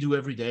what we do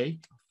every day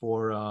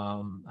for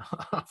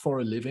for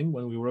a living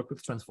when we work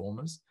with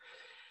transformers.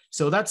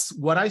 So that's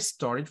what I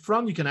started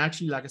from. You can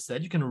actually, like I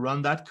said, you can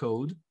run that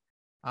code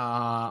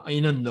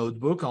in a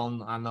notebook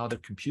on another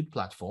compute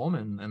platform,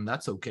 and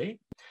that's okay.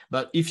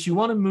 But if you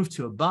want to move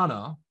to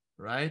Habana,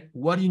 right,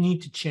 what do you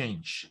need to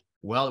change?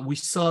 Well, we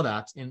saw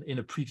that in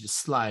a previous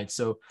slide.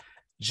 So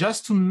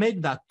just to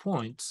make that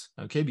point,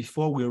 okay,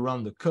 before we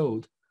run the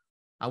code,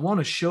 I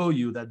want to show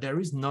you that there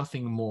is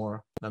nothing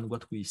more than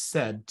what we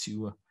said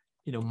to,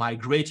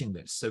 migrating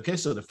this. Okay,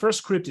 so the first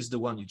script is the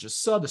one you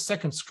just saw. The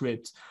second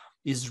script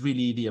is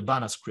really the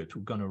Habana script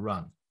we're going to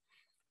run.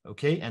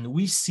 Okay, and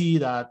we see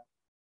that,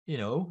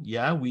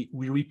 we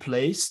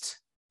replaced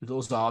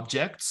those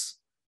objects,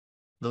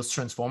 those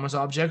transformers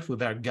objects,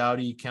 with our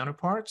Gaudi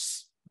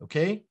counterparts.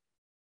 Okay.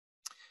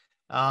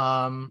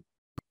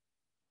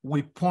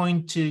 We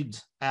pointed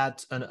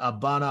at an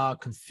Habana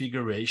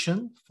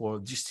configuration for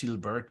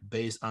Distilbert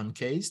based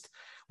uncased,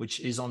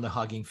 which is on the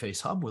Hugging Face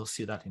hub. We'll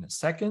see that in a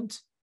second.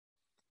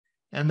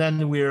 And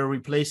then we're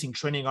replacing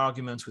training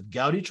arguments with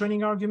Gaudi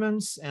training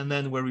arguments. And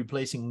then we're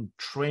replacing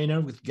trainer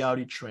with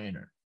Gaudi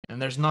trainer.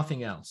 And there's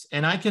nothing else.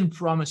 And I can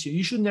promise you,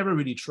 you should never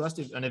really trust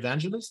an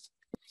evangelist.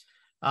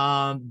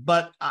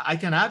 But I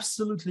can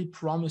absolutely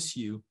promise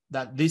you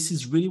that this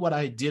is really what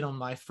I did on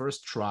my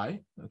first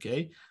try.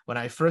 Okay, when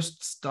I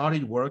first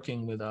started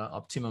working with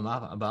Optimum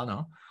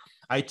Habana,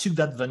 I took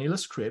that vanilla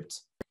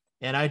script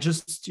and I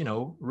just,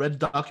 read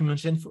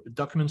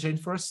documentation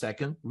for a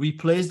second,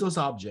 replaced those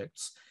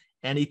objects,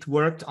 and it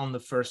worked on the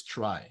first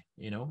try.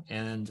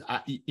 And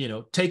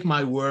take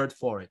my word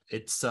for it.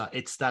 It's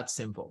that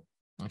simple.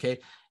 Okay,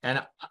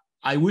 and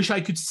I wish I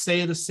could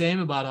say the same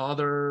about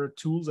other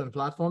tools and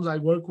platforms I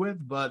work with,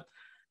 but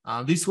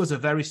this was a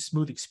very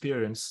smooth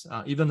experience,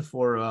 even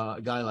for a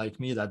guy like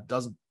me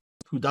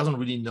who doesn't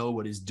really know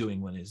what he's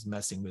doing when he's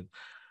messing with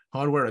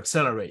hardware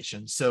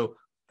acceleration. So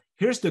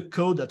here's the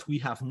code that we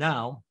have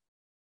now.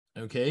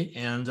 Okay,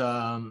 and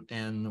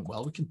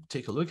well, we can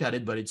take a look at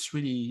it, but it's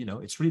really,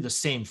 it's really the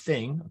same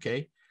thing.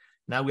 Okay,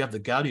 now we have the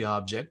Gaudi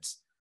objects.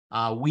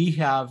 We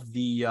have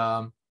the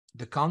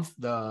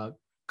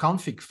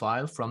config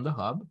file from the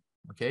hub.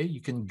 Okay,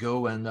 you can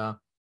go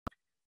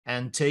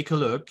and take a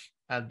look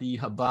at the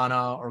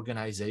Habana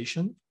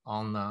organization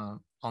on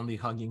the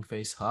Hugging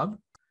Face hub,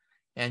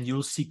 and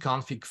you'll see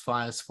config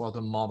files for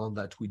the model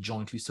that we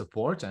jointly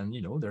support. And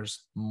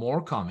there's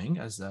more coming,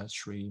 as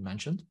Sri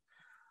mentioned.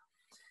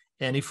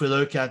 And if we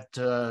look at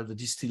the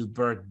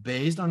Distilbert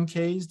based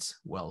uncased,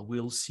 well,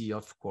 we'll see,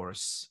 of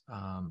course,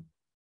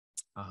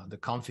 the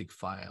config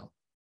file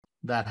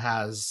that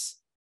has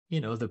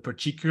the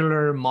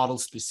particular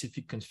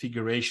model-specific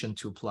configuration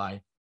to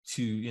apply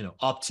to,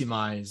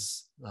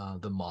 optimize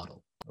the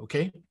model.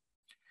 Okay,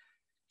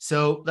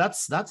 so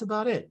that's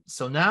about it.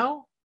 So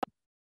now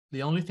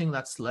the only thing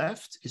that's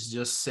left is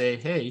just say,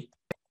 hey,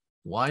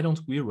 why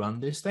don't we run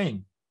this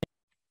thing?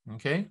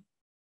 Okay,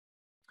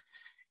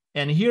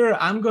 and here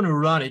I'm going to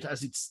run it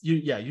as it's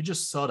you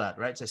just saw that,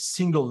 right? It's a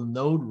single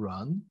node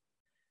run.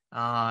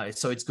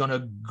 So it's going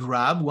to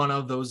grab one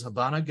of those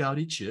Habana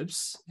Gaudi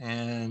chips,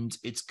 and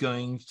it's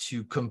going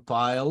to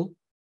compile,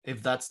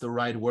 if that's the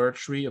right word,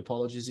 Sri,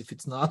 apologies if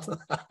it's not.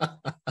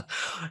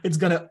 It's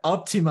going to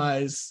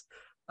optimize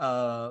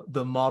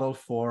the model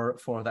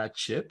for that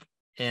chip,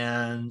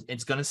 and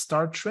it's going to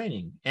start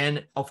training.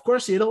 And of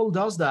course, it all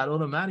does that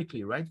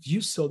automatically, right?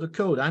 You saw the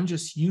code. I'm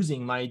just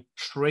using my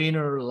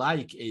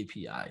trainer-like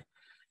API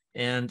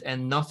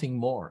and nothing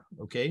more,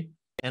 okay?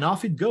 And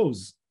off it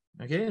goes.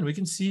 Okay, and we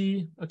can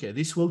see, okay,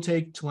 this will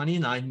take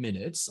 29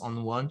 minutes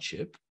on one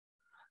chip.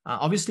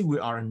 Obviously, we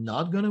are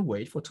not going to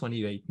wait for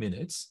 28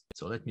 minutes.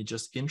 So let me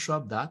just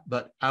interrupt that.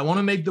 But I want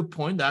to make the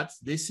point that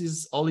this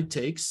is all it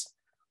takes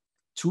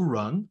to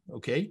run,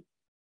 okay?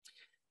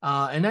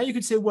 And now you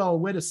could say, well,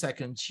 wait a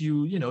second.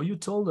 You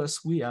told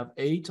us we have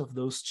 8 of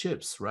those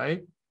chips,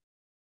 right?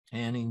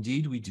 And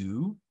indeed we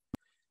do.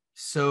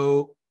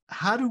 So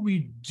how do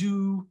we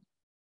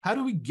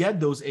get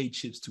those 8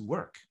 chips to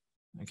work,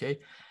 okay?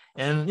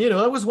 And,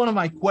 that was one of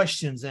my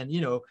questions. And,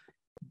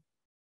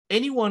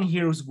 anyone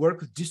here who's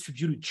worked with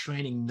distributed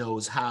training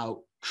knows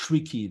how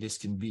tricky this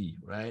can be,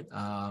 right?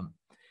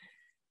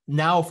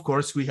 Now, of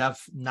course, we have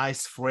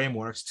nice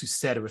frameworks to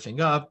set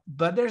everything up,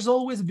 but there's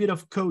always a bit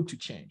of code to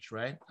change,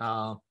 right?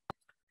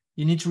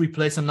 You need to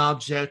replace an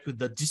object with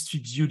the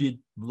distributed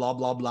blah,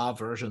 blah, blah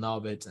version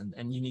of it,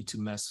 and you need to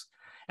mess.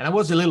 And I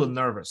was a little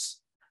nervous,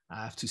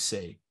 I have to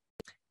say.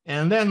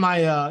 And then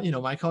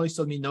my colleagues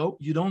told me, no,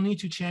 you don't need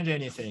to change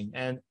anything.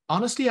 And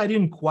honestly, I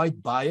didn't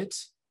quite buy it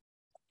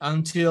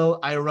until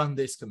I run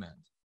this command.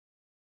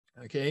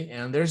 Okay,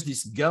 and there's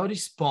this Gaudi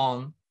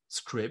spawn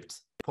script,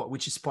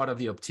 which is part of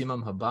the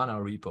Optimum Habana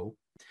repo.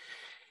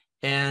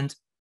 And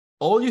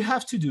all you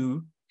have to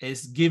do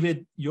is give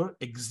it your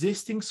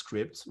existing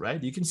script,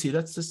 right? You can see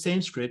that's the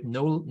same script,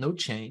 no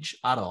change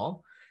at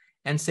all.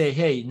 And say,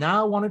 hey,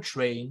 now I want to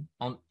train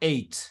on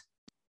 8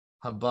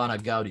 Habana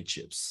Gaudi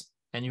chips.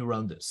 And you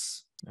run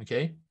this,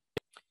 okay?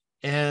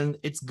 And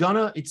it's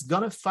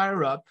gonna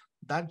fire up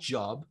that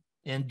job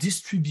and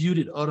distribute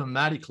it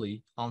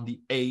automatically on the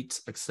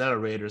 8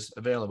 accelerators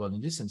available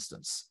in this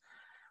instance.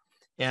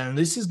 And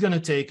this is going to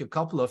take a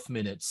couple of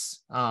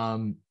minutes.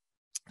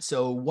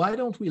 So why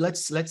don't we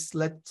let's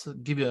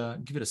give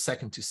it a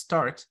second to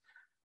start.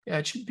 Yeah,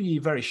 it should be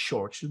very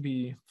short. It should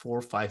be 4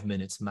 or 5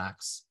 minutes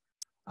max.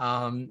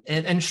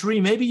 And Shri,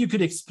 maybe you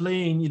could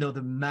explain,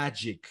 the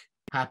magic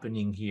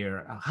happening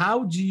here.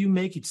 How do you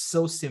make it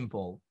so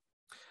simple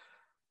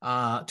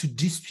to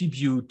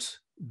distribute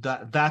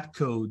that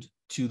code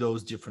to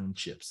those different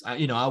chips?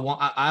 I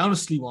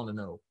honestly want to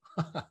know.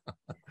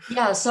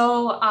 Yeah,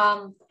 so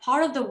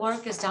part of the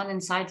work is done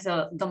inside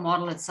the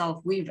model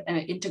itself. We've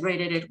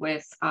integrated it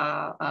with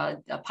a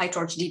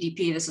PyTorch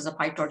DDP. This is a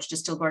PyTorch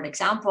Distilbert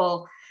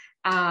example.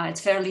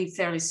 It's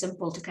fairly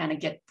simple to kind of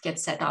get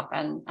set up.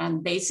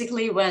 And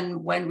basically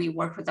when we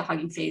work with the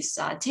Hugging Face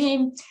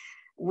team,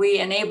 we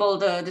enable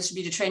the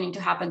distributed training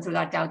to happen through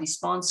that Gaudi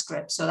spawn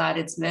script so that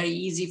it's very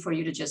easy for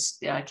you to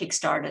just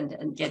kickstart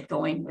and get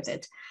going with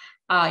it.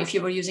 If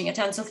you were using a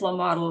TensorFlow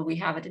model, we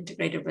have it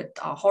integrated with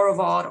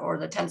Horovod or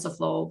the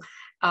TensorFlow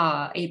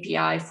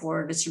API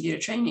for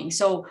distributed training.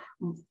 So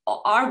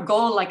our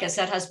goal, like I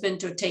said, has been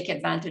to take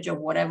advantage of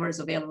whatever is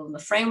available in the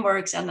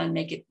frameworks and then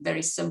make it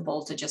very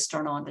simple to just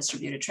turn on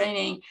distributed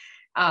training.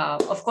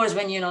 Of course,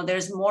 when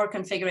there's more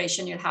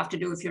configuration you'd have to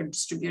do if you're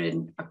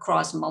distributed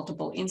across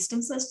multiple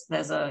instances.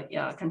 There's a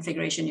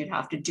configuration you'd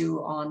have to do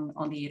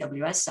on the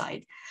AWS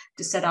side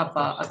to set up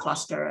a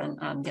cluster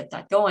and get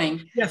that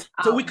going. Yes,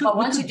 so we could. But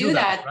once you do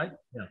that, right?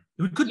 Yeah,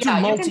 we could do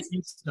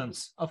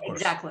multi-instance, of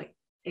course.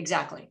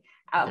 Exactly.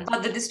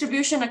 But the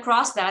distribution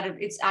across that,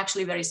 it's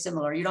actually very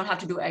similar. You don't have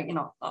to do,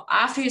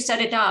 after you set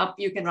it up,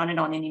 you can run it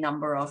on any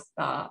number of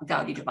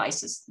Gaudi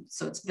devices.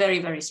 So it's very,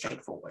 very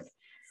straightforward.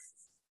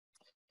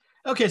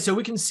 Okay, so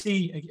we can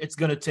see it's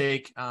going to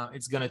take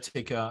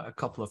a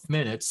couple of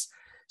minutes.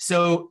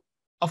 So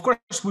of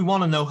course we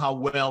want to know how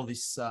well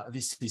this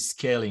is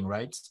scaling,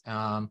 right?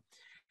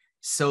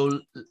 So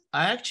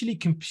I actually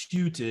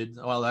computed.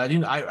 Well, I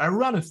didn't. I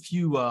ran a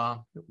few.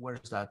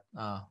 Where's that?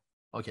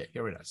 Okay,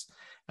 here it is.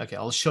 Okay,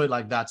 I'll show it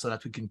like that so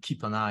that we can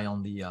keep an eye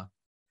on the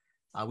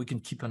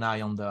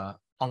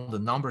on the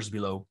numbers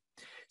below.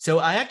 So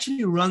I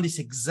actually run this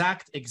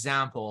exact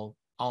example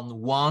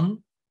on 1,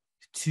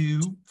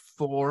 2,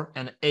 4,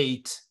 and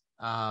 8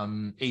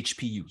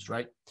 HPUs,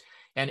 right?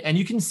 And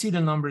you can see the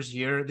numbers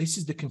here. This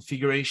is the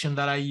configuration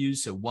that I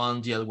use. So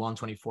 1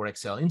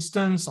 DL124XL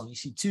instance on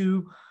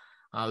EC2.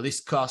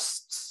 This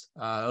costs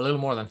a little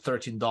more than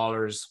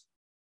 $13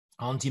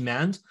 on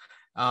demand.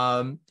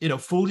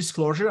 Full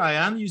disclosure, I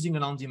am using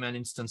an on-demand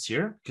instance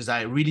here because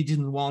I really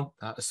didn't want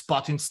a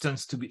spot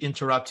instance to be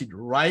interrupted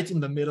right in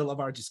the middle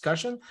of our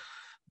discussion.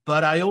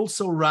 But I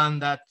also ran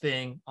that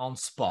thing on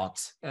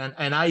spot,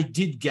 and I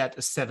did get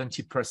a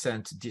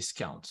 70%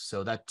 discount.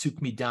 So that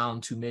took me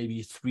down to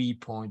maybe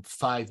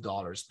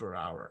 $3.5 per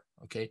hour,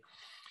 okay?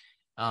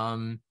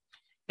 And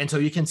so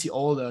you can see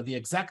all the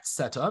exact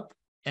setup,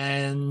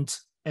 and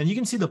you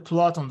can see the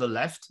plot on the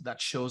left that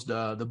shows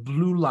the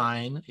blue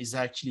line is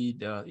actually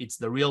it's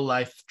the real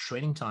life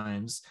training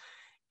times,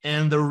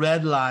 and the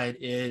red line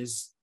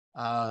is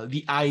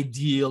the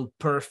ideal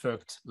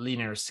perfect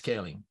linear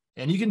scaling.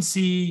 And you can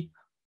see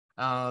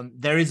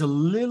there is a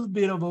little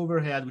bit of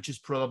overhead, which is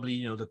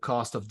probably the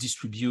cost of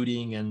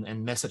distributing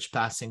and message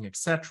passing,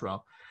 etc.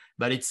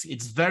 But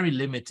it's very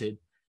limited.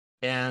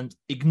 And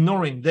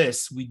ignoring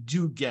this, we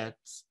do get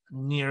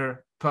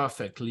near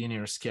perfect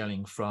linear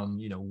scaling from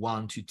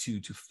 1 to 2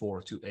 to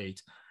 4 to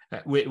 8,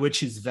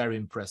 which is very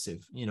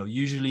impressive.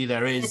 Usually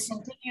there is. It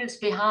continues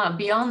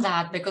beyond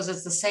that because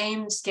it's the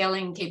same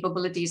scaling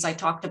capabilities I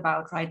talked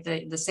about, right?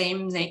 The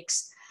same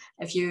NICs.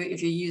 If you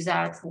use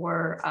that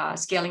for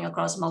scaling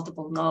across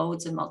multiple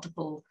nodes and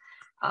multiple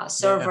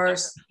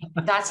servers,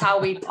 that's how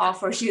we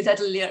offer you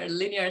that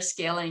linear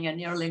scaling and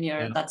near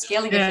linear, that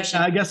scaling efficiency.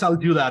 I guess I'll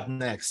do that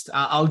next.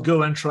 I'll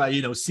go and try,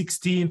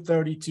 16,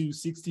 32,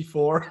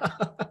 64,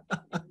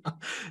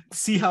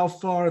 see how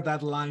far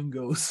that line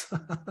goes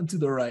to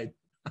the right.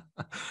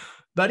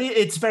 But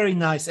it's very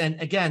nice. And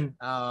again,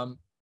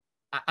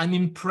 I'm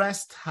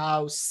impressed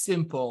how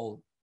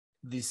simple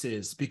this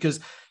is, because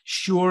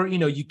sure,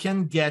 you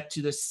can get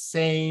to the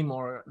same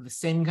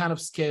kind of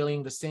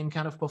scaling, the same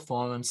kind of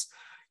performance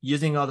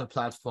using other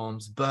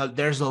platforms, but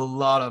there's a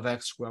lot of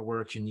extra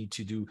work you need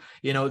to do.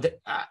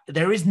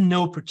 There is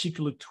no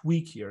particular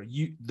tweak here.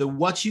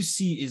 What you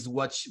see is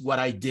what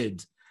I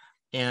did,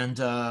 and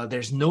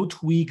there's no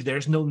tweak,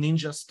 there's no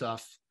ninja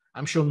stuff.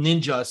 I'm sure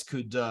ninjas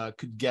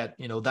could get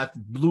that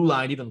blue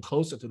line even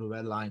closer to the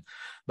red line,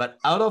 but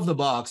out of the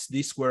box,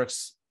 this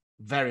works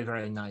very,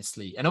 very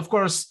nicely. And of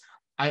course,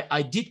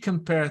 I did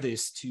compare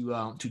this to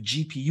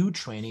GPU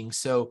training.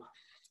 So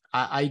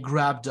I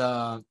grabbed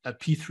a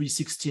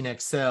P316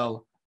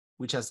 XL,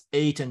 which has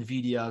 8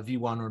 NVIDIA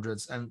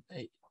V100s, and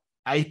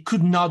I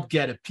could not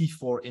get a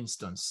P4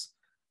 instance.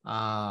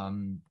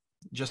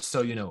 Just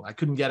so you know, I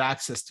couldn't get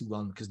access to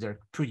one because they're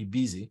pretty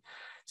busy.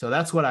 So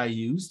that's what I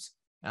used.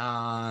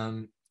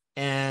 And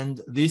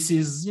this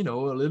is, a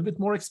little bit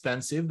more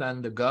expensive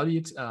than the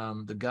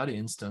Gaudi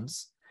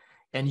instance.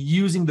 And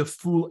using the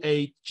full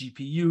 8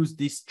 GPUs,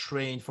 this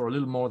trained for a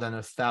little more than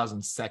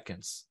 1,000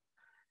 seconds.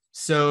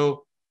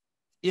 So,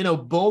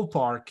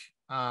 ballpark,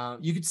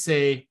 you could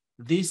say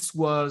this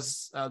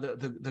was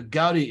the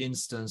Gaudi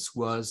instance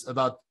was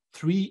about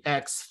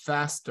 3x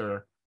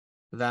faster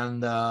than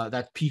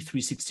that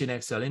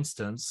P316 XL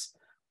instance,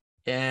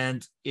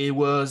 and it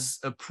was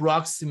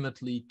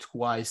approximately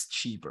twice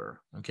cheaper.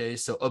 Okay,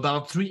 so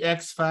about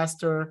 3x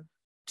faster,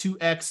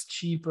 2x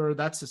cheaper.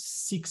 That's a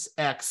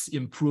 6x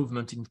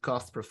improvement in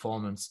cost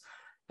performance,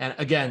 and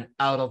again,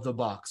 out of the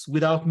box,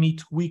 without me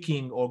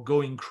tweaking or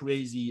going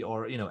crazy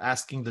or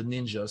asking the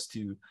ninjas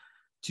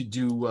to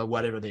do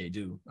whatever they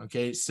do.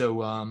 Okay,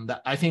 so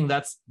I think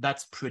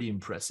that's pretty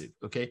impressive.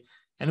 Okay,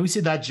 and we see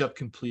that job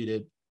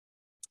completed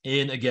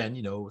in, again,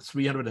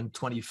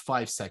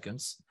 325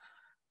 seconds,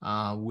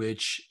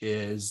 which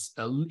is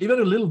even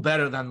a little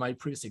better than my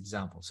previous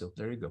example. So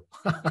there you go.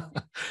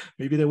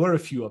 Maybe there were a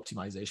few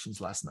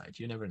optimizations last night.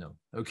 You never know.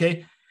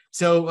 Okay,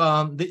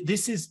 so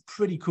this is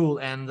pretty cool,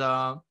 and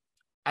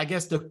I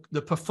guess the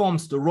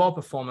raw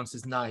performance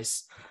is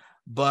nice,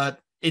 but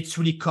it's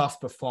really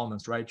cost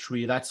performance, right,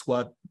 Sri? That's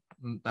what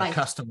Right.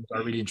 Customers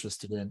are really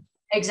interested in.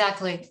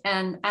 Exactly.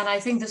 And I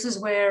think this is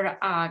where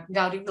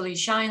Gaudi really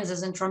shines,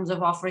 is in terms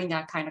of offering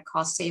that kind of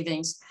cost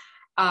savings.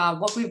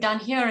 What we've done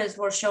here is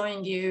we're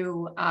showing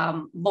you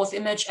both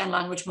image and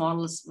language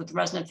models with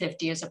ResNet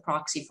 50 as a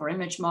proxy for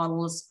image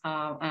models,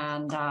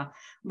 and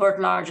BERT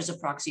large as a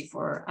proxy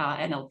for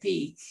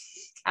NLP.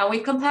 We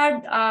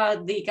compared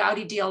the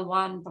Gaudi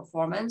DL1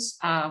 performance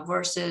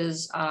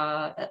versus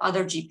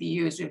other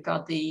GPUs. We've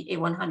got the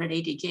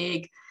A180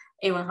 gig,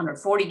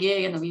 A140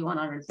 gig, and the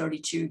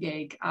V132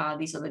 gig.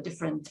 These are the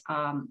different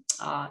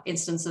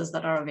instances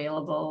that are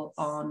available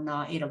on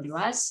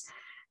AWS.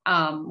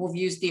 We've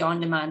used the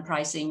on-demand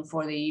pricing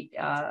for the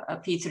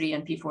P3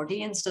 and P4D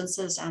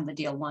instances and the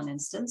DL1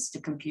 instance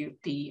to compute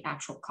the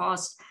actual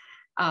cost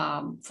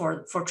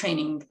for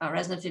training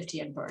ResNet 50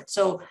 and BERT.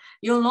 So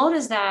you'll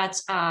notice that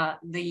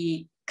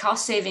the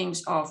cost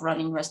savings of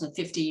running ResNet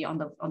 50 on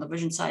the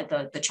vision side,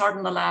 the chart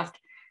on the left,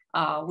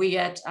 we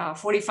get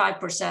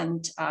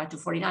 45% to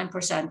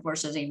 49%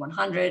 versus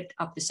A100,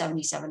 up to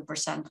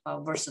 77%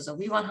 versus a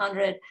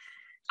V100.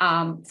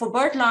 For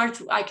BERT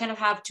large, I kind of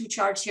have two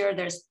charts here.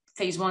 There's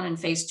phase 1 and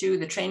phase 2.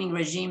 The training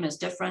regime is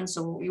different.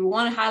 So you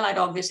want to highlight,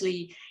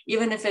 obviously,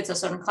 even if it's a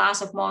certain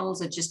class of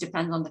models, it just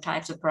depends on the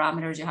types of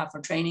parameters you have for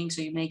training.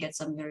 So you may get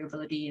some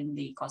variability in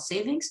the cost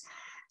savings.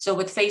 So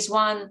with phase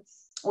 1,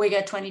 we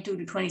get 22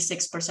 to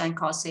 26%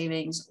 cost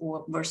savings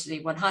versus a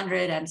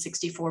 100, and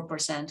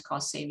 64%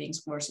 cost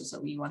savings versus a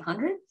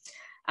V100.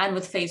 And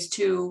with phase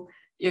 2,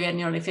 you get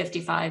nearly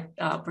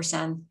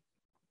 55%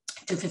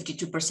 to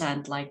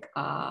 52%, like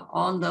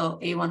on the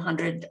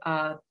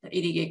A100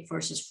 80 gig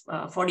versus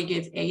 40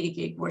 gig, 80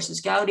 gig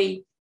versus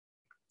Gaudi,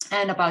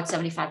 and about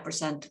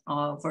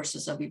 75%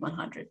 versus a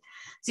V100.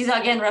 These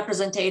are, again,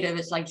 representative.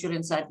 It's like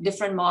Julian said,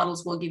 different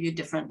models will give you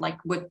different, like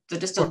with the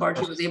distal BERT,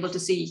 he was able to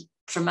see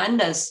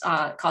tremendous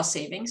cost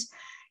savings.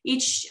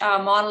 Each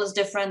model is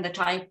different.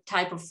 The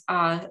type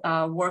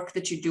of work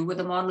that you do with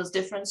the model is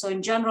different. So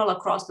in general,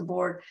 across the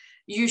board,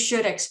 you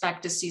should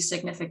expect to see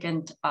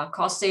significant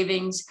cost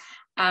savings.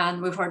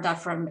 And we've heard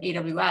that from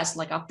AWS,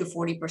 like up to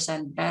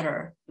 40%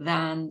 better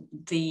than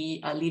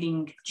the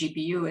leading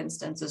GPU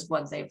instances,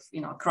 what they've,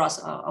 across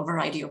a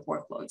variety of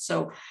workloads.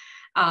 So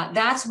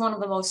that's one of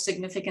the most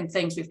significant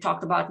things we've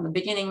talked about in the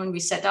beginning when we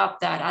set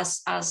up, that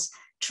as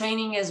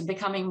training is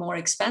becoming more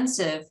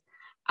expensive,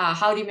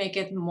 how do you make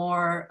it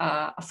more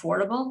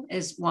affordable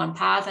is one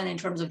path. And in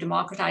terms of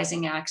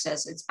democratizing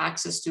access, it's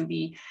access to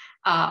the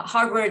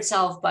hardware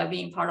itself by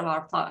being part of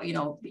our,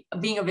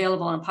 being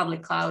available on a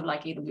public cloud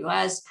like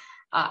AWS,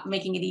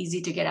 making it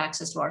easy to get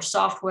access to our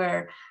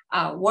software,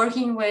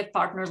 working with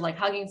partners like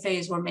Hugging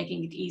Face. We're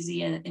making it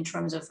easy in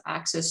terms of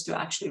access to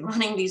actually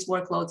running these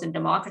workloads and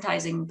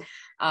democratizing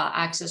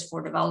access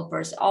for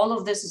developers. All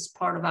of this is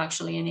part of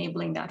actually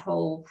enabling that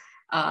whole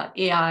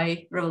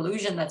AI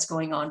revolution that's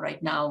going on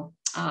right now,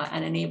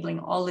 and enabling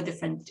all the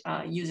different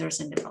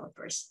users and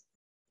developers.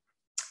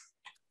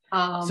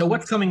 So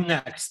what's coming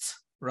next,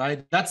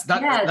 right? That's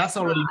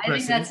already I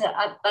think impressive.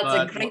 that's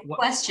a great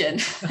question.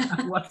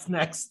 What's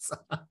next?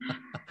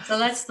 So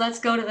let's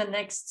go to the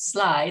next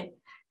slide.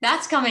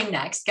 That's coming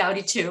next,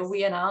 Gaudi 2.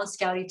 We announced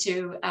Gaudi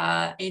 2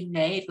 in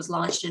May. It was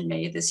launched in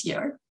May this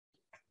year.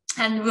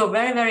 And we're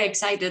very, very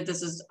excited.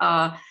 This is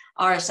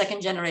our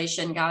second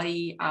generation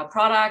Gaudi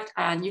product.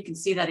 And you can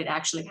see that it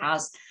actually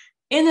has,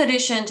 in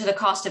addition to the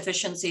cost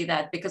efficiency,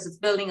 that because it's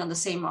building on the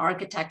same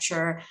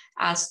architecture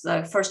as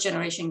the first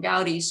generation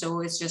Gaudi, so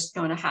it's just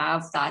going to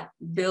have that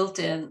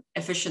built-in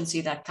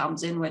efficiency that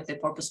comes in with the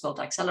purpose-built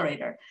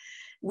accelerator.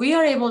 We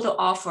are able to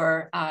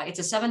offer, it's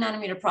a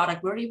 7-nanometer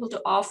product, we're able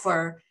to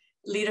offer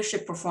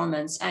leadership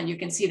performance, and you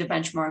can see the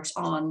benchmarks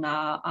on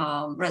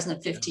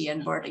Resonant 50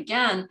 and BERT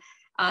again,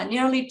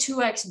 nearly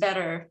 2x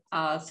better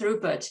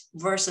throughput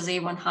versus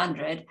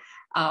A100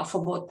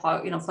 for both,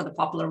 for the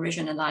popular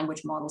vision and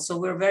language models. So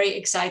we're very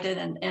excited,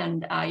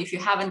 and if you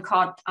haven't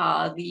caught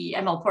the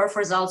MLPerf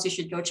results, you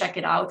should go check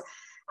it out.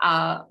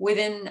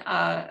 Within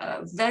a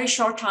very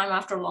short time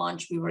after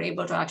launch, we were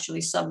able to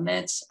actually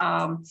submit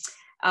for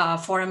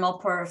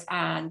MLPerf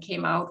and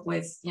came out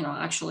with,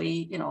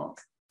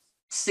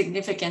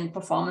 significant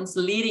performance,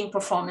 leading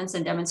performance,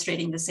 and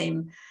demonstrating the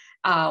same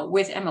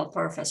with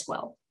MLPerf as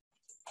well.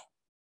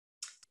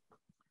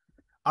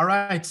 All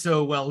right,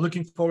 so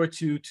looking forward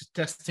to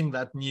testing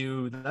that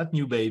new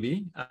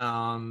baby.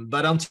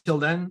 But until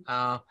then,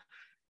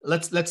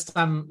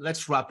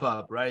 let's wrap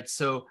up, right?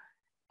 So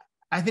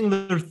I think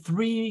there are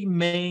three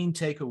main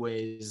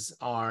takeaways.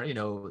 Are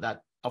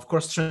that of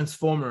course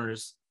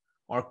transformers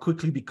are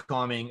quickly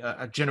becoming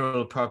a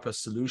general purpose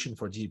solution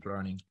for deep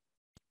learning.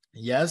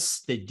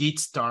 Yes, they did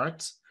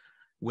start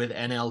with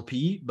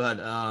NLP, but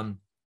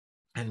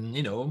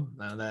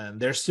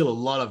there's still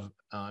a lot of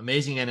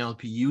amazing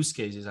NLP use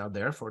cases out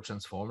there for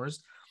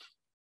transformers.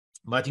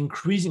 But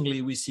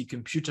increasingly, we see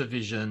computer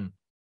vision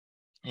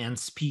and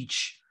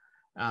speech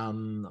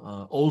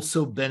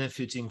also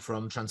benefiting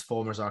from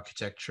transformers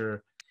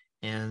architecture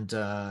and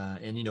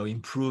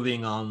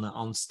improving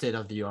on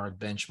state-of-the-art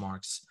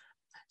benchmarks.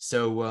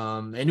 So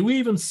and we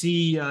even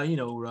see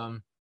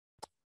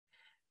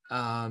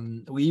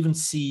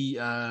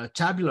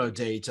tabular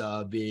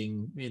data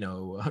being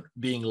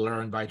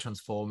learned by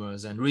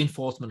transformers, and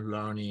reinforcement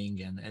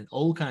learning and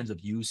all kinds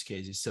of use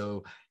cases.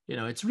 So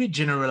it's really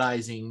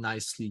generalizing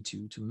nicely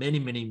to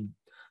many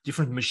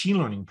different machine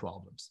learning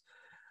problems.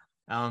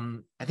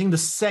 I think the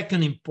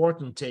second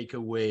important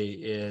takeaway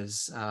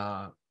is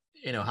Habana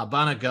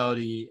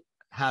Gaudi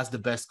has the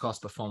best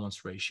cost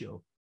performance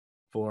ratio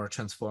for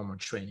transformer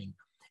training.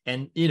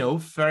 And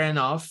fair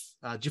enough,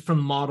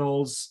 different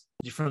models,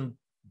 different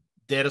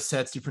data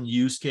sets, different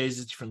use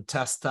cases, different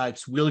test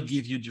types will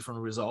give you different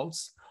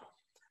results.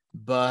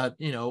 But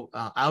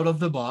out of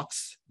the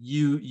box,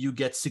 you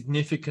get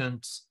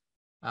significant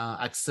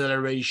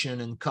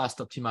acceleration and cost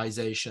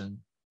optimization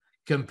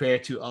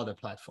compared to other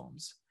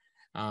platforms.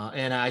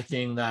 And I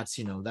think that's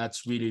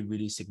really,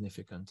 really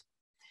significant.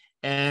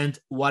 And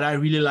what I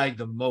really like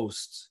the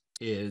most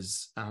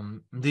is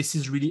this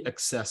is really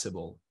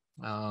accessible.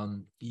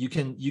 You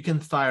can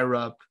fire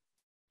up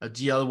a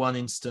DL1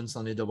 instance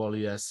on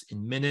AWS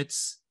in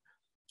minutes.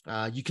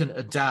 You can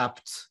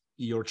adapt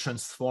your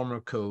transformer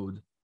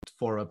code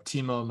for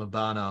Optimum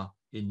Habana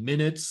in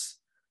minutes,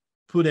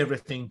 put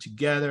everything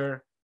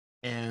together,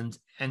 and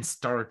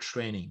start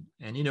training.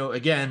 And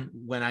again,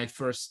 when I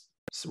first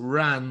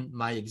ran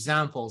my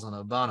examples on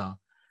Habana,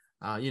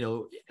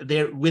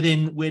 there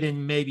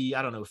within maybe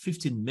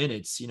 15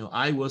 minutes,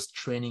 I was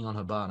training on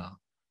Habana.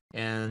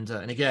 And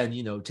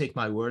again, take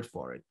my word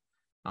for it.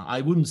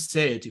 I wouldn't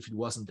say it if it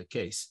wasn't the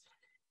case.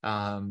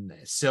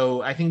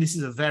 So I think this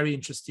is a very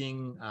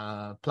interesting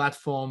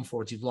platform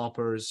for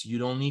developers. You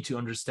don't need to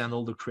understand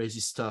all the crazy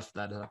stuff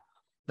that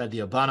the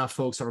Habana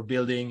folks are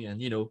building.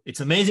 And, it's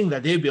amazing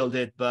that they build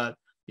it, but,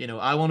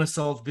 I want to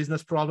solve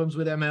business problems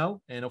with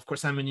ML. And of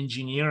course, I'm an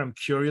engineer. I'm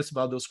curious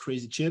about those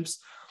crazy chips.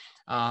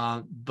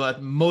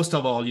 But most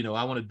of all,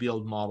 I want to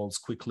build models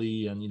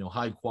quickly and,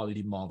 high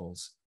quality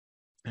models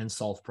and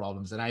solve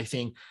problems. And I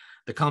think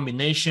the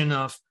combination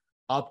of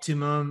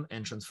Optimum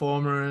and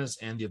transformers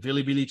and the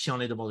availability on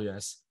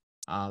AWS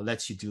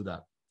lets you do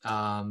that.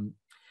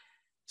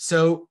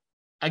 So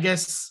I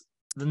guess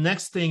the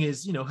next thing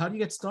is, how do you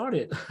get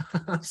started?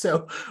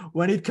 So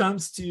when it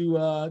comes to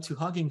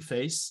Hugging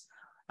Face,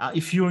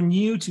 if you're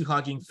new to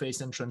Hugging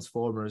Face and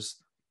transformers,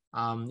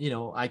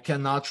 I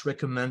cannot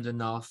recommend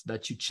enough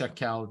that you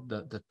check out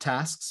the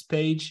tasks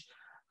page.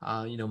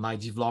 My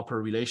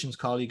developer relations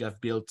colleague, I've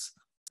built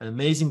an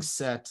amazing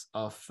set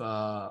of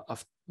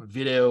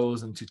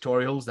videos and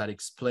tutorials that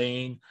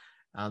explain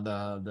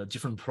the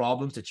different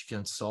problems that you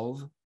can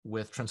solve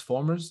with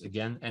transformers.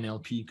 Again,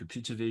 NLP,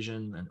 computer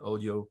vision, and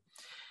audio.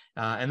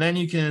 And then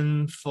you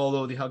can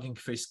follow the Hugging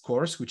Face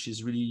course, which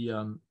is really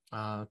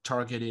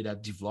targeted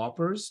at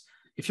developers.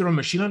 If you're a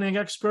machine learning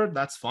expert,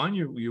 that's fine.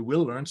 You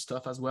will learn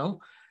stuff as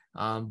well.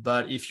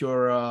 But if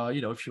you're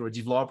if you're a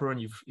developer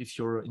and if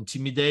you're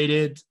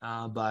intimidated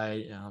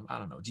by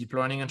deep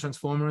learning and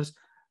transformers,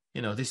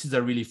 this is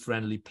a really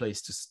friendly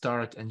place to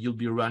start, and you'll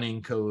be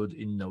running code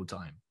in no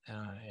time.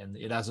 And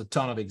it has a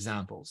ton of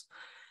examples.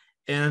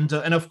 And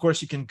of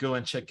course, you can go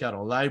and check out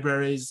our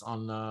libraries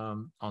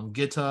on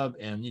GitHub,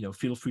 and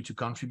feel free to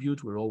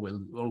contribute. We're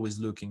always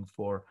looking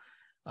for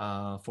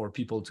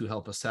people to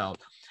help us out.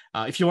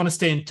 If you want to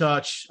stay in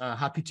touch,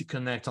 happy to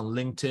connect on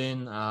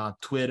LinkedIn,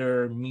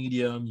 Twitter,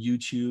 Medium,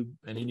 YouTube,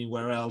 and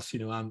anywhere else.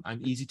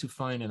 I'm easy to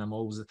find, and I'm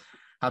always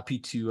happy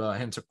to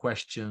answer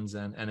questions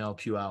and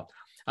help you out.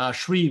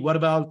 Shri, what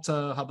about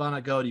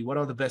Habana Gaudi? What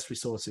are the best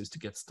resources to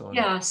get started?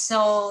 Yeah,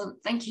 so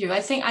thank you.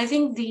 I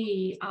think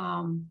the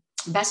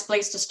best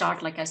place to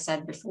start, like I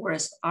said before,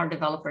 is our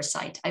developer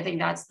site. I think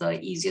that's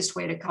the easiest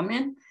way to come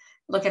in,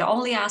 look at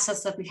all the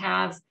assets that we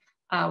have,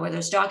 whether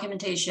it's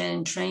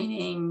documentation,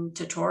 training,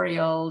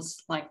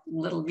 tutorials, like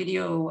little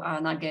video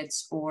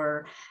nuggets,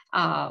 or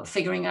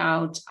figuring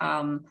out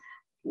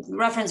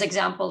reference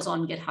examples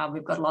on GitHub.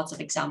 We've got lots of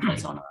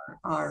examples on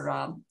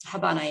our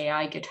Habana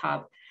AI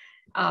GitHub.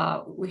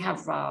 We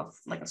have,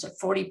 like I said,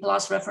 40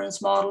 plus reference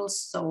models.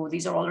 So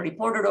these are already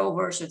ported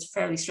over, so it's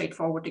fairly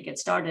straightforward to get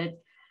started.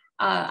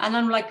 And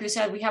then, like we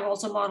said, we have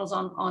also models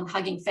on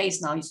Hugging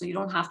Face now, so you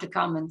don't have to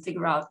come and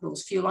figure out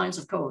those few lines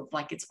of code.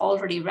 Like, it's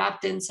already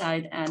wrapped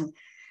inside, and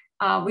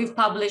we've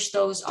published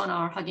those on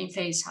our Hugging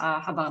Face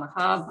Habana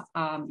Hub.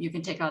 You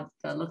can take a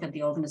look at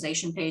the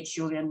organization page.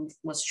 Julian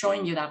was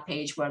showing you that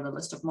page where the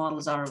list of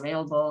models are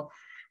available.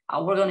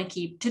 We're going to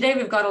keep, today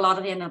we've got a lot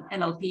of the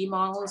NLP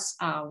models.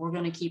 We're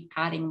going to keep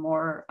adding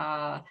more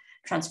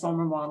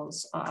transformer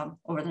models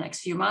over the next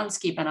few months.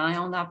 Keep an eye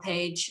on that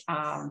page.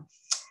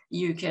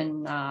 You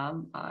can,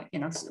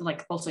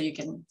 also you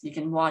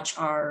can watch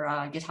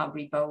our GitHub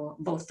repo,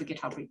 both the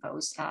GitHub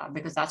repos,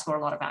 because that's where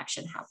a lot of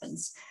action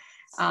happens.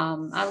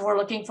 And we're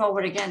looking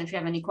forward, again, if you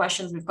have any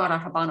questions, we've got our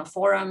Habana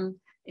forum.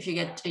 If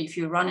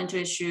you run into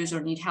issues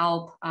or need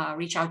help,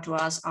 reach out to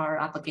us. Our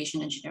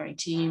application engineering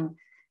team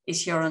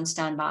is here on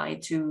standby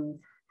to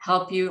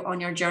help you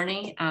on your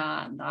journey.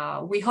 And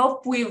we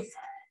hope we've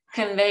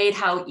conveyed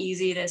how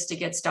easy it is to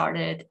get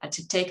started,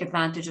 to take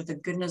advantage of the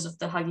goodness of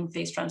the Hugging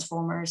Face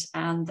transformers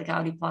and the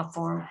Gaudi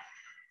platform.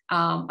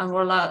 And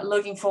we're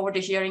looking forward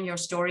to hearing your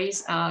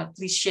stories.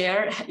 Please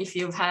share if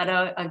you've had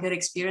a good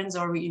experience,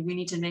 or we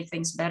need to make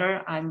things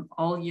better. I'm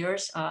all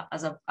yours.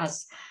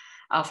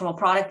 From a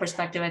product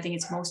perspective, I think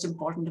it's most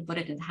important to put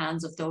it in the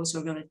hands of those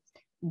who are going to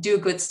do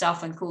good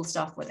stuff and cool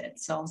stuff with it.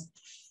 So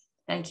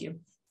thank you.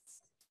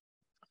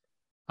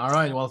 All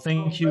right. Well,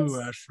 thank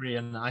you, Shri,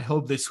 and I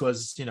hope this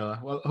was,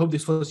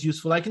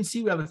 useful. I can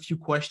see we have a few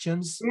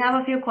questions. We have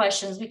a few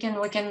questions. We can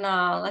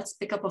let's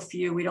pick up a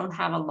few. We don't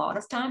have a lot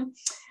of time.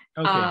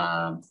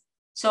 Okay.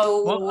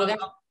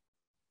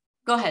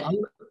 Go ahead.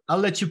 I'll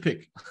let you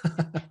pick.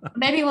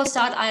 Maybe we'll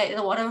start.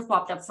 Whatever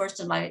popped up first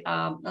in my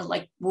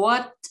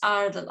what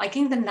are I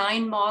think the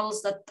 9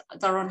 models that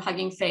are on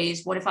Hugging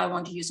Face. What if I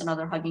want to use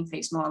another Hugging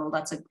Face model?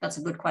 That's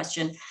a good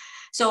question.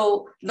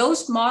 So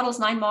those models,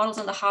 9 models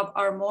on the hub,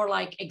 are more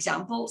like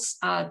examples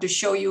to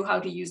show you how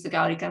to use the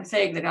Gaudi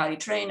config, the Gaudi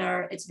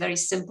trainer. It's very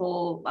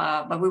simple,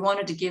 but we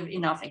wanted to give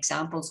enough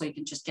examples so you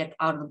can just get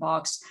out of the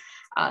box,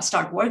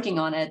 start working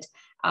on it.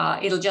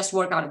 It'll just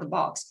work out of the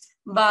box.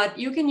 But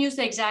you can use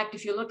the exact,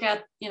 if you look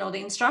at the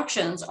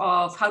instructions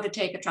of how to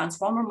take a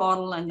transformer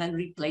model and then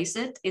replace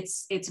it,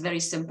 it's very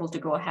simple to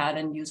go ahead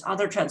and use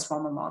other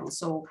transformer models.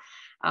 So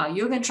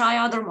you can try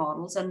other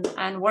models,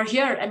 and we're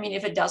here. I mean,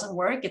 if it doesn't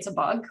work, it's a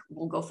bug,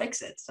 we'll go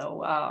fix it. So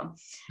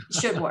it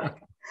should work.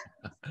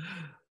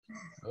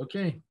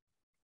 Okay.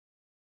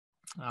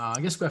 I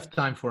guess we have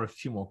time for a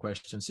few more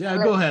questions. Yeah,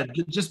 go ahead.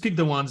 Just pick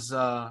the ones.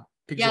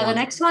 The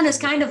next one is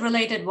kind of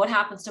related. What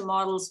happens to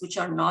models which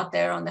are not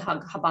there on the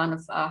Habana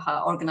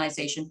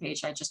organization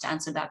page? I just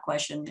answered that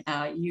question.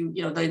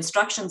 The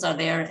instructions are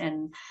there,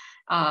 and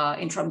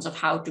in terms of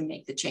how to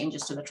make the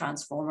changes to the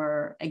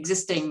transformer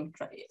existing.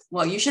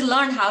 Well, you should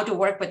learn how to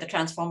work with the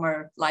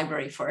transformer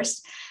library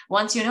first.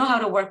 Once you know how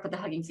to work with the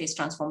Hugging Face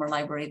transformer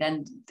library,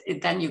 then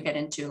you get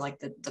into like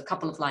the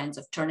couple of lines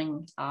of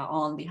turning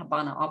on the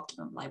Habana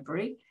Optimum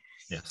library.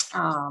 Yes.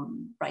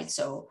 Right.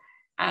 So,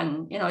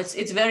 and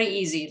it's very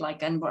easy.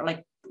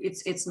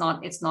 It's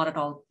not at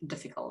all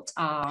difficult.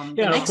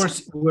 Of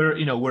course,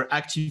 we're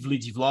actively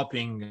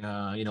developing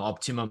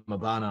Optimum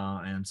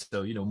Habana, and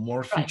so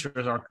more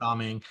features are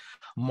coming,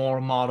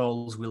 more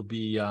models will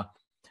be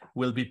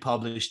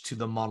published to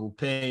the model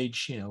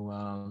page.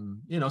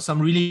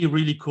 Some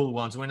really cool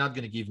ones. We're not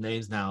going to give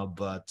names now,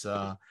 but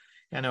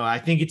I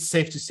think it's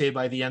safe to say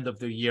by the end of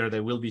the year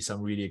there will be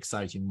some really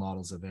exciting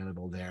models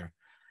available there.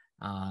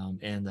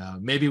 And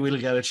maybe we'll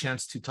get a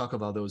chance to talk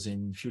about those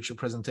in future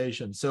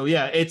presentations. So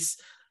yeah, it's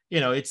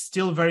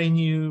still very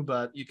new,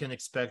 but you can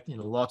expect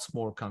lots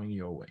more coming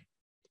your way.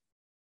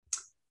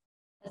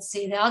 Let's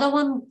see. The other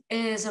one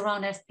is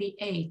around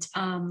FP8.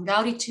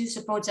 Gaudi 2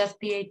 supports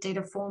FP8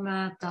 data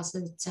format.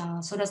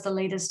 So does the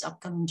latest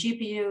upcoming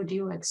GPU. Do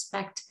you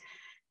expect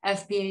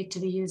FP8 to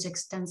be used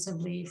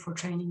extensively for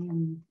training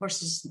and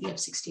versus the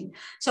F16?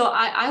 So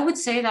I would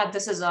say that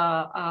this is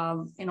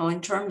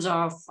in terms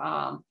of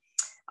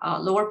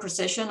lower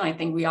precision, I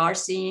think we are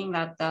seeing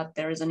that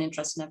there is an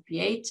interest in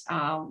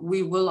FP8.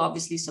 We will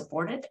obviously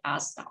support it,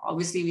 as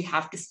obviously we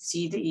have to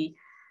see the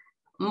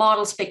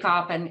models pick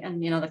up,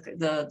 and you know,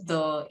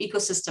 the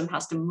ecosystem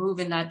has to move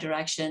in that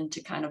direction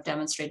to kind of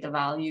demonstrate the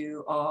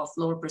value of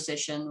lower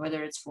precision,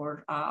 whether it's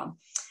for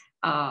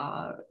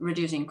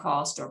reducing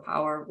cost or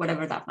power,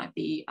 whatever that might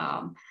be.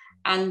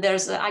 And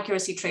there's an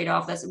accuracy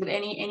trade-off that's with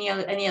any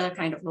other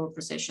kind of lower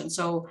precision.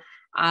 So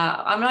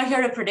I'm not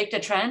here to predict a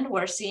trend.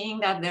 We're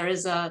seeing that the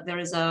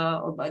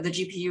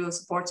GPU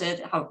supports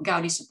it, how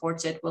Gaudi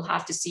supports it. We'll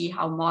have to see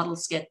how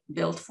models get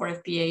built for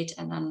FP8,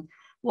 and then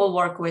we'll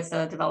work with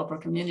the developer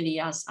community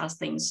as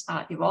things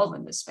evolve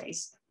in this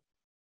space.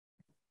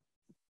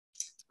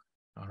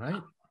 All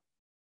right.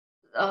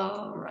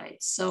 All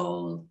right.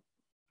 So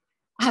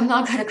I'm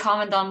not going to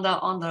comment on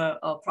the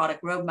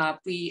product roadmap.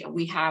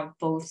 We have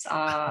both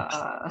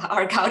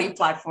our Gaudi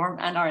platform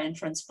and our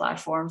inference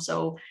platform.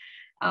 So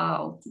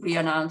we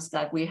announced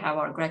that we have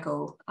our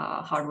Greco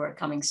hardware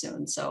coming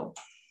soon. So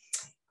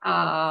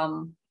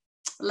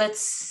let's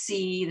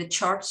see the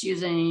charts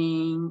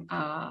using.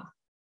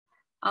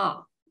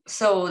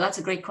 So that's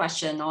a great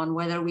question on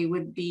whether we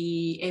would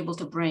be able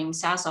to bring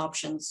SaaS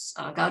options,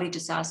 Gaudi to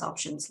SaaS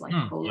options like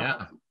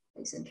Colab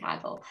and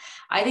Kaggle.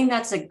 I think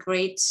that's a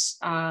great,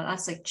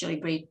 that's actually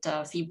great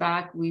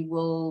feedback. We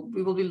will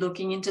be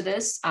looking into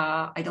this.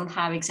 I don't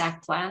have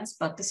exact plans,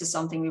 but this is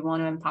something we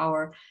want to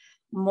empower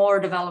more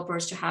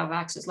developers to have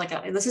access. Like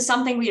this is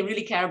something we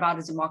really care about,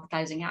 is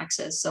democratizing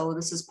access. So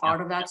this is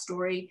part of that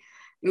story.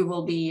 We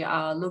will be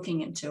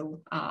looking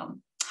into how.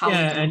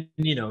 Yeah, and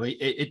you know,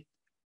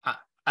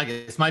 I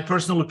guess my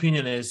personal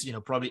opinion is, you know,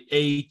 probably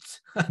 8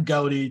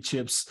 Gaudi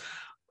chips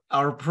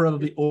are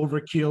probably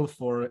overkill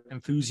for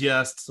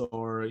enthusiasts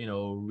or, you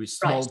know, with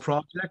small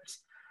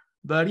projects.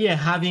 But yeah,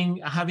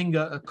 having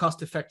a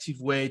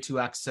cost-effective way to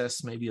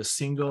access maybe a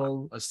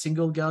single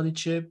Gaudi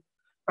chip,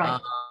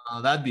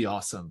 that'd be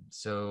awesome.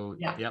 So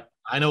yeah,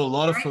 I know a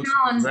lot of folks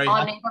on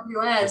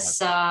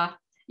AWS.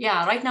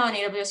 Yeah, right now on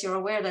AWS, you're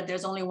aware that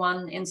there's only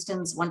one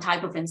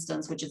type of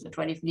instance, which is the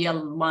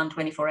DL1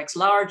 24x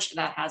large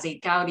that has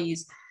 8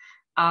 Gaudis.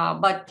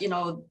 But you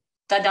know,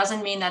 that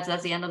doesn't mean that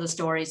that's the end of the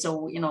story.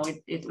 So you know,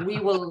 we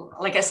will,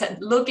 like I said,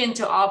 look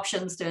into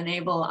options to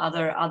enable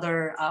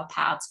other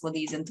paths for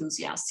these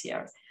enthusiasts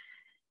here.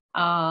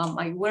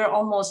 We're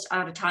almost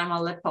out of time.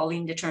 I'll let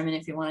Pauline determine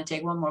if you want to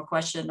take one more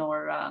question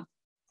or.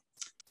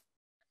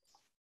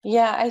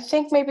 Yeah, I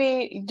think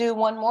maybe do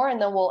one more and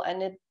then we'll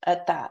end it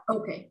at that.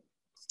 Okay.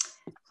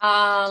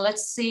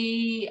 Let's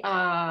see.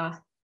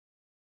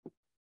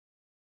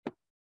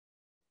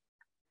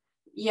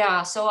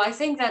 Yeah, so I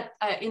think that,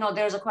 you know,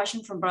 there's a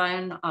question from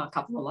Brian,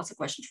 lots of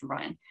questions from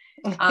Brian.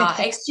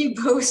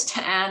 XGBoost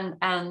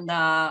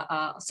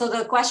so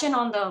the question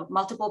on the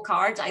multiple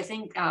cards, I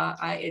think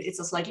it's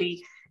a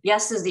slightly,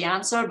 yes is the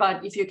answer,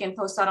 but if you can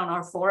post that on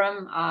our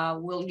forum,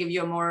 we'll give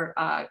you a more,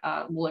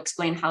 we'll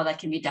explain how that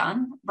can be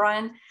done,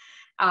 Brian.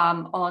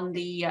 On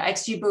the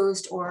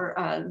XGBoost or,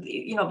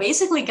 you know,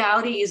 basically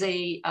Gaudi is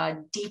a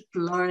deep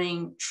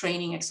learning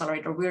training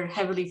accelerator. We're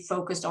heavily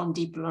focused on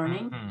deep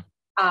learning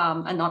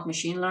and not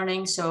machine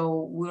learning.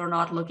 So we're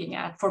not looking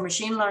at, for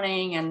machine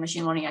learning and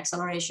machine learning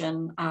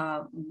acceleration,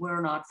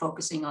 we're not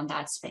focusing on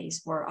that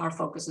space where our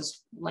focus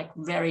is like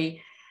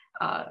very,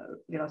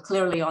 you know,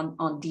 clearly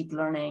on deep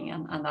learning.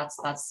 And that's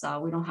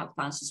we don't have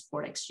plans to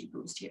support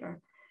XGBoost here.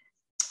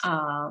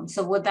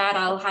 So with that,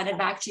 I'll hand it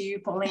back to you,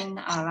 Pauline.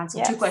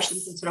 Answer 2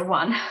 questions instead of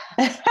 1.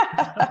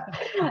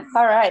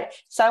 All right.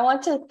 So I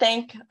want to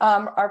thank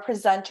our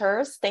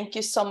presenters. Thank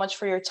you so much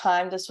for your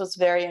time. This was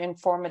very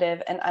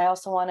informative. And I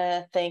also want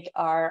to thank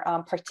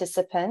our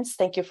participants.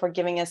 Thank you for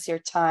giving us your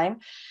time.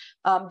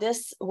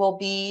 This will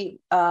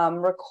be,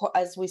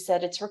 as we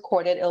said, it's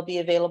recorded. It'll be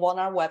available on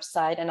our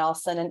website, and I'll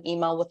send an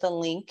email with a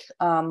link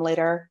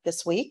later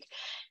this week.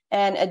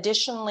 And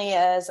additionally,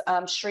 as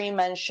Shri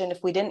mentioned,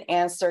 if we didn't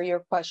answer your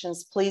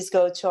questions, please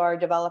go to our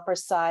developer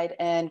side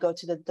and go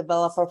to the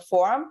developer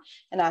forum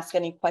and ask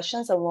any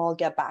questions, and we'll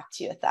get back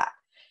to you with that.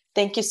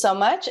 Thank you so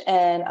much,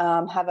 and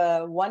have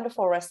a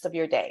wonderful rest of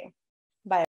your day.